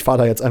it, Alter, ich fahre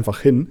da jetzt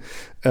einfach hin.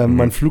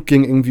 Mein Flug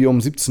ging irgendwie um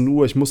 17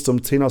 Uhr. Ich musste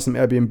um 10 aus dem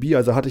Airbnb,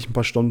 also hatte ich ein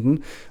paar Stunden.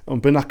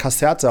 Und bin nach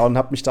Caserta und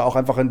habe mich da auch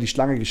einfach in die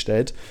Schlange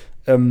gestellt.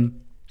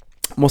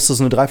 Musste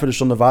so eine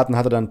Dreiviertelstunde warten,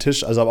 hatte dann einen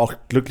Tisch. Also aber auch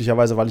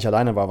glücklicherweise, weil ich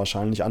alleine war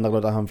wahrscheinlich. Andere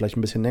Leute haben vielleicht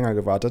ein bisschen länger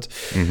gewartet.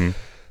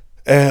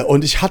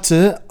 Und ich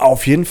hatte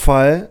auf jeden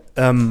Fall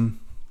eine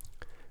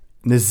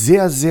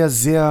sehr, sehr,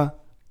 sehr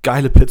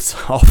geile Pizza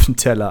auf dem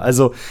Teller.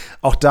 Also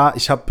auch da,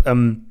 ich habe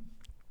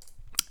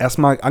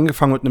erstmal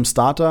angefangen mit einem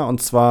Starter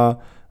und zwar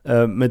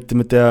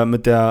mit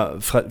der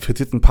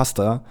frittierten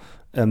Pasta.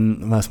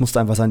 Es musste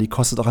einfach sein, die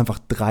kostet auch einfach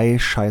 3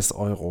 scheiß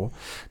Euro.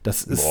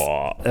 Das ist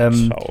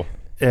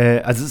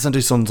also es ist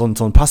natürlich so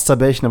ein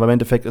Pasta-Bällchen, aber im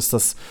Endeffekt ist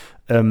das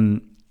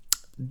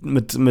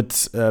mit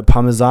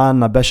Parmesan,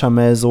 einer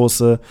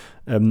Bechamel-Soße.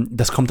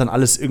 Das kommt dann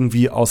alles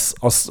irgendwie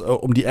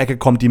um die Ecke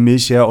kommt die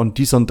Milch her und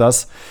dies und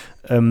das.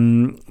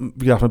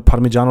 Wie gesagt, mit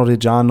Parmigiano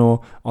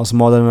Reggiano aus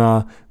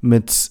Modena,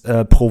 mit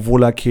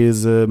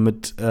Provola-Käse,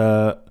 mit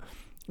Ham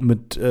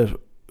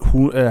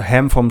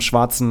vom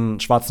schwarzen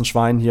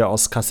Schwein hier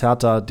aus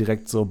Caserta,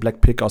 direkt so Black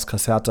Pig aus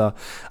Caserta.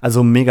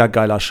 Also mega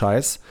geiler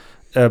Scheiß.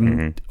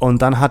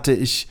 Und dann hatte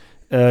ich,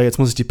 jetzt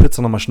muss ich die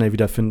Pizza nochmal schnell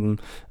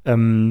wiederfinden,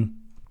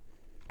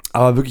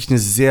 aber wirklich eine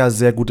sehr,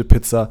 sehr gute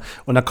Pizza.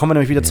 Und da kommen wir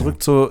nämlich wieder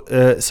zurück zu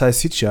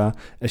Salsiccia.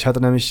 Ich hatte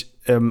nämlich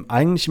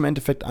eigentlich im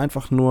Endeffekt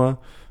einfach nur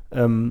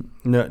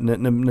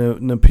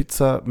eine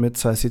Pizza mit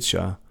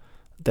Salsiccia.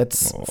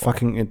 That's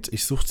fucking it.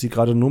 Ich suche sie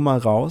gerade nur mal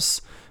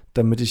raus,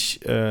 damit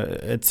ich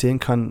erzählen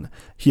kann.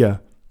 Hier.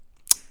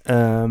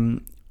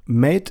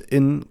 Made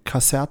in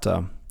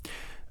Caserta.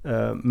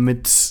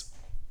 Mit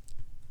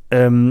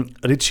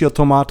Riccio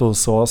Tomato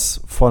Sauce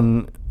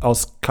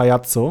aus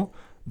Caiazzo.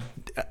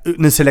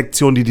 eine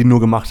Selektion, die nur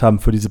gemacht haben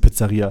für diese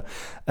Pizzeria.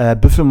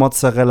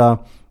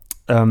 Büffelmozzarella,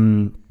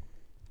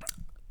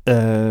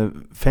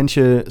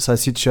 Fenchel,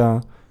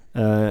 Salsiccia,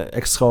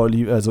 extra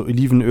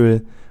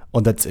Olivenöl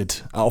und that's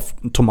it. Auf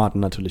Tomaten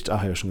natürlich,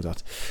 habe ich ja schon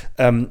gesagt.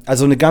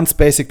 Also eine ganz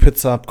basic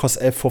Pizza,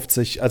 kostet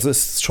 11,50. Also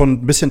ist schon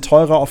ein bisschen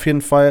teurer auf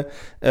jeden Fall,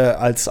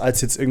 als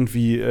jetzt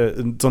irgendwie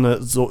irgend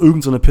so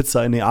eine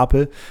Pizza in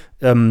Neapel.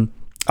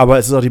 Aber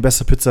es ist auch die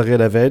beste Pizzeria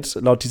der Welt,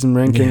 laut diesem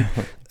Ranking.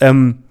 Ja.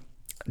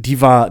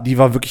 Die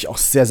war wirklich auch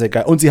sehr, sehr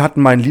geil. Und sie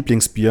hatten mein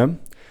Lieblingsbier,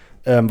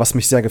 was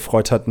mich sehr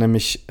gefreut hat,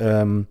 nämlich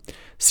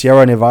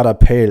Sierra Nevada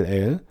Pale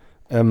Ale.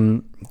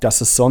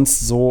 Das es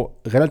sonst so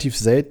relativ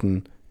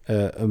selten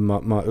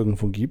mal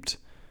irgendwo gibt.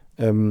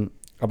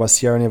 Aber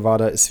Sierra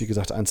Nevada ist, wie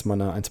gesagt, eins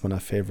meiner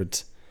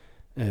Favorite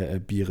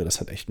Biere.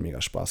 Das hat echt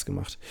mega Spaß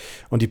gemacht.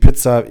 Und die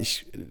Pizza,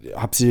 ich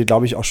habe sie,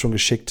 glaube ich, auch schon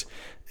geschickt.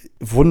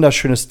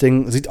 Wunderschönes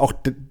Ding. Sieht auch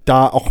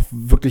da auch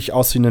wirklich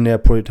aus wie eine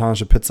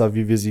neapolitanische Pizza,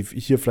 wie wir sie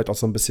hier vielleicht auch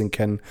so ein bisschen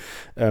kennen.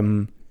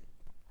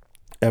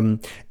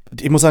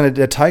 Ich muss sagen,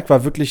 der Teig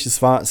war wirklich,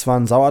 es war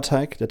ein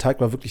Sauerteig. Der Teig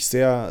war wirklich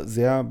sehr,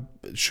 sehr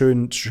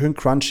schön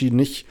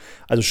crunchy,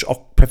 also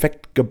auch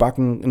perfekt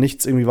gebacken,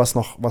 nichts irgendwie, was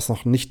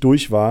noch nicht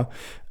durch war.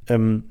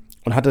 Und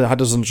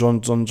hatte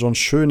so eine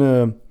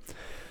schöne,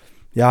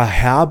 ja,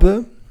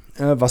 Herbe,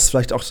 was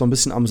vielleicht auch so ein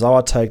bisschen am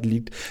Sauerteig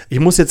liegt. Ich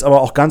muss jetzt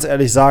aber auch ganz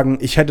ehrlich sagen,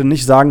 ich hätte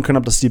nicht sagen können,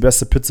 ob das die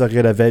beste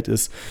Pizzeria der Welt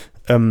ist.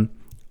 Und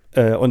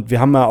wir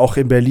haben ja auch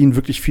in Berlin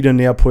wirklich viele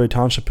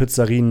neapolitanische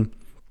Pizzerien.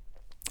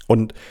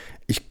 Und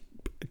ich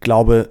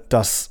glaube,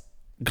 dass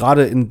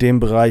gerade in dem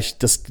Bereich,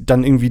 dass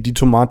dann irgendwie die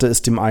Tomate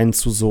ist dem einen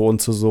zu so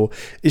und zu so.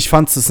 Ich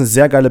fand es eine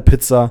sehr geile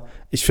Pizza.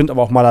 Ich finde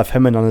aber auch Mala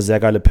Femina eine sehr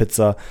geile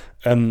Pizza.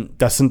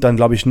 Das sind dann,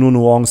 glaube ich, nur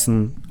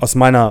Nuancen aus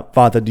meiner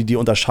Warte, die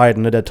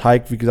unterscheiden. Ne? Der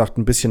Teig, wie gesagt,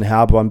 ein bisschen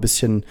herber, ein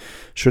bisschen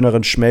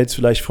schöneren Schmelz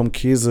vielleicht vom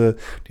Käse,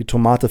 die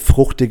Tomate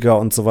fruchtiger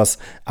und sowas.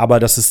 Aber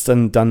das ist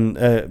dann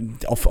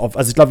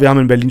also ich glaube, wir haben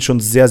in Berlin schon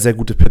sehr, sehr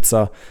gute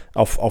Pizza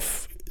auf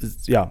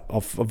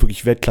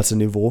wirklich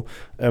Weltklasse-Niveau.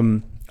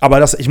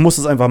 Aber ich muss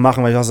das einfach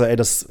machen, weil ich sage,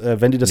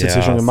 wenn die das jetzt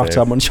hier schon gemacht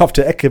haben und ich auf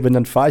der Ecke bin,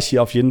 dann fahre ich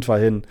hier auf jeden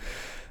Fall hin.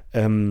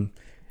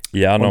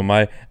 Ja,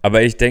 normal.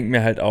 Aber ich denke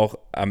mir halt auch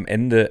am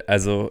Ende,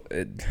 also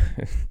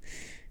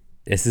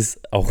es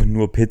ist auch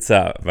nur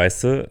Pizza,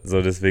 weißt du?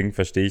 So, deswegen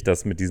verstehe ich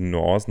das mit diesen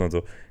Nuancen und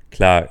so.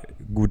 Klar,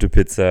 gute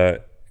Pizza,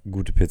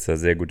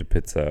 sehr gute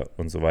Pizza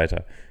und so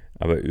weiter.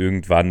 Aber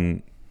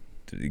irgendwann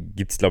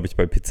gibt es, glaube ich,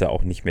 bei Pizza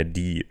auch nicht mehr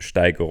die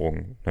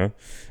Steigerung, ne?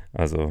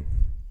 Also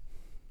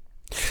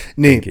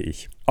denke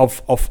ich.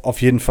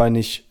 Auf jeden Fall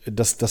nicht.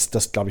 Das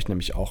glaube ich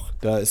nämlich auch.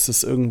 Da ist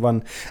es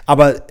irgendwann.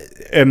 Aber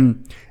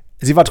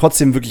sie war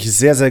trotzdem wirklich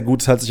sehr, sehr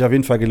gut. Es hat sich auf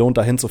jeden Fall gelohnt,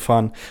 da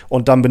hinzufahren.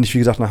 Und dann bin ich, wie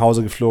gesagt, nach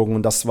Hause geflogen.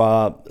 Und das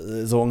war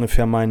so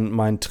ungefähr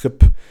mein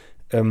Trip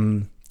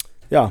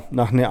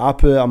nach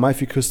Neapel,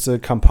 Amalfiküste,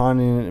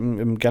 Kampanien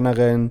im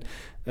Generellen.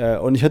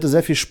 Und ich hatte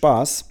sehr viel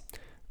Spaß.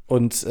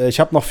 Und ich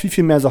habe noch viel,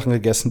 viel mehr Sachen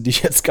gegessen, die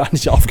ich jetzt gar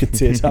nicht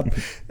aufgezählt habe.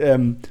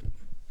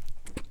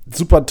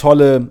 Super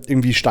tolle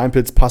irgendwie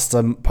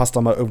Steinpilzpasta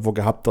mal irgendwo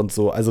gehabt und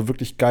so. Also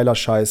wirklich geiler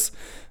Scheiß.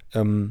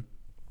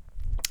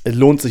 Es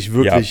lohnt sich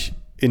wirklich,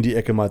 in die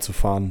Ecke mal zu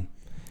fahren.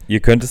 Ihr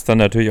könnt es dann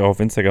natürlich auch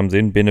auf Instagram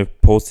sehen. Bene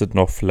postet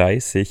noch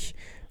fleißig,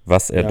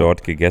 was er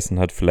dort gegessen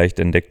hat. Vielleicht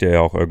entdeckt er ja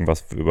auch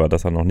irgendwas, über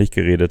das er noch nicht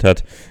geredet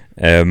hat.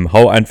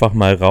 Hau einfach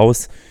mal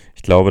raus.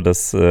 Ich glaube,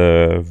 das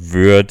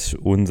wird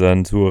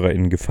unseren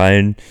ZuhörerInnen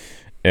gefallen.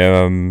 Ich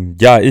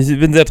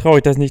bin sehr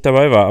traurig, dass ich nicht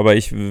dabei war, aber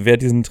ich werde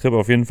diesen Trip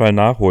auf jeden Fall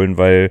nachholen,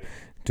 weil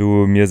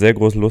du mir sehr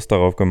große Lust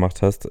darauf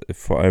gemacht hast.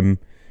 Vor allem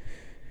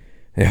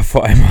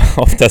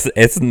auf das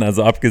Essen,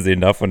 also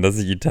abgesehen davon, dass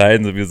ich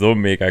Italien sowieso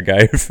mega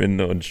geil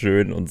finde und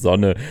schön und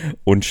Sonne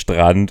und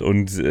Strand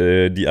und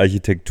die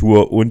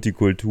Architektur und die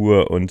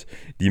Kultur und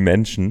die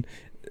Menschen.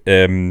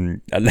 Allein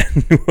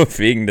nur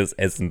wegen des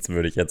Essens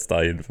würde ich jetzt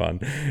dahin fahren.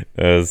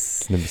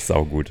 Das ist nämlich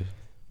saugut.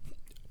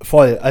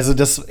 Voll, also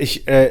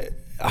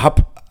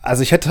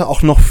ich hätte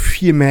auch noch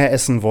viel mehr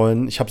essen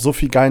wollen. Ich habe so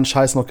viel geilen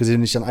Scheiß noch gesehen,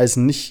 den ich dann alles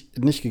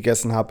nicht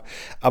gegessen habe.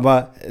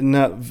 Aber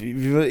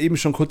wie wir eben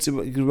schon kurz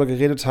drüber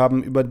geredet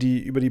haben, über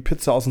die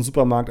Pizza aus dem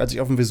Supermarkt, als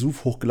ich auf den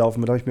Vesuv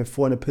hochgelaufen bin, habe ich mir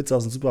vorher eine Pizza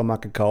aus dem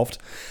Supermarkt gekauft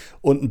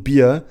und ein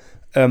Bier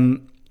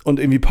und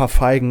irgendwie ein paar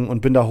Feigen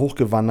und bin da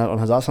hochgewandert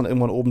und saß dann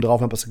irgendwann oben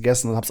drauf und habe das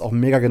gegessen und habe es auch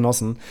mega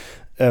genossen.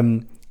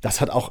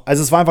 Das hat auch,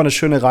 also es war einfach eine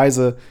schöne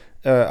Reise,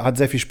 hat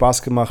sehr viel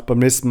Spaß gemacht. Beim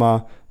nächsten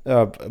Mal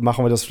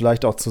machen wir das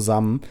vielleicht auch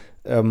zusammen.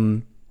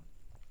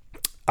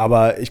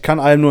 Aber ich kann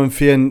allen nur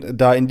empfehlen,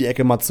 da in die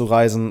Ecke mal zu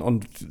reisen.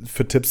 Und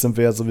für Tipps sind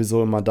wir ja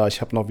sowieso immer da. Ich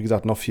habe noch, wie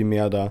gesagt, noch viel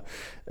mehr da.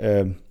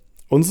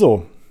 Und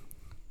so.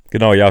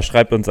 Genau, ja,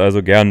 schreibt uns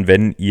also gern,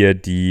 wenn ihr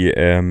die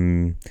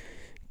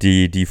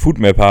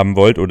Foodmap haben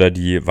wollt oder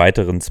die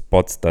weiteren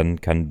Spots,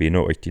 dann kann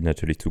Bene euch die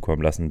natürlich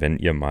zukommen lassen, wenn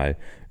ihr mal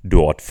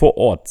dort vor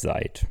Ort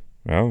seid.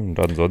 Ja, und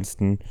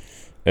ansonsten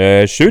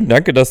schön,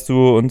 danke, dass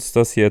du uns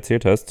das hier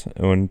erzählt hast.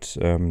 Und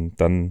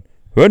dann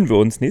hören wir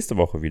uns nächste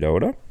Woche wieder,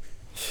 oder?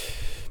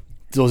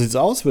 So sieht's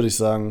aus, würde ich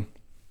sagen.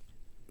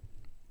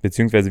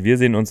 Beziehungsweise wir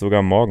sehen uns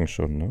sogar morgen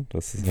schon, ne?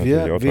 Das ist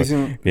natürlich auch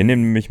toll. Wir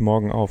nehmen nämlich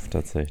morgen auf,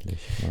 tatsächlich.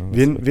 Ja,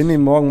 wir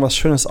nehmen morgen was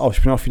Schönes auf.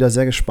 Ich bin auch wieder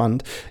sehr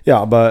gespannt. Ja,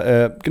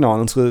 aber genau,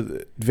 an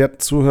unsere werten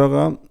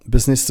Zuhörer,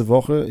 bis nächste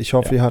Woche. Ich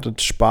hoffe, ihr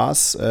hattet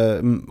Spaß.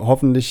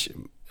 Hoffentlich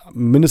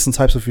mindestens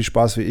halb so viel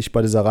Spaß, wie ich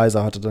bei dieser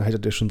Reise hatte. Dann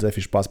hättet ihr schon sehr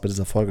viel Spaß bei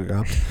dieser Folge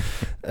gehabt.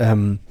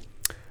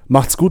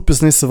 Macht's gut,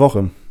 bis nächste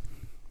Woche.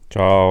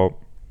 Ciao.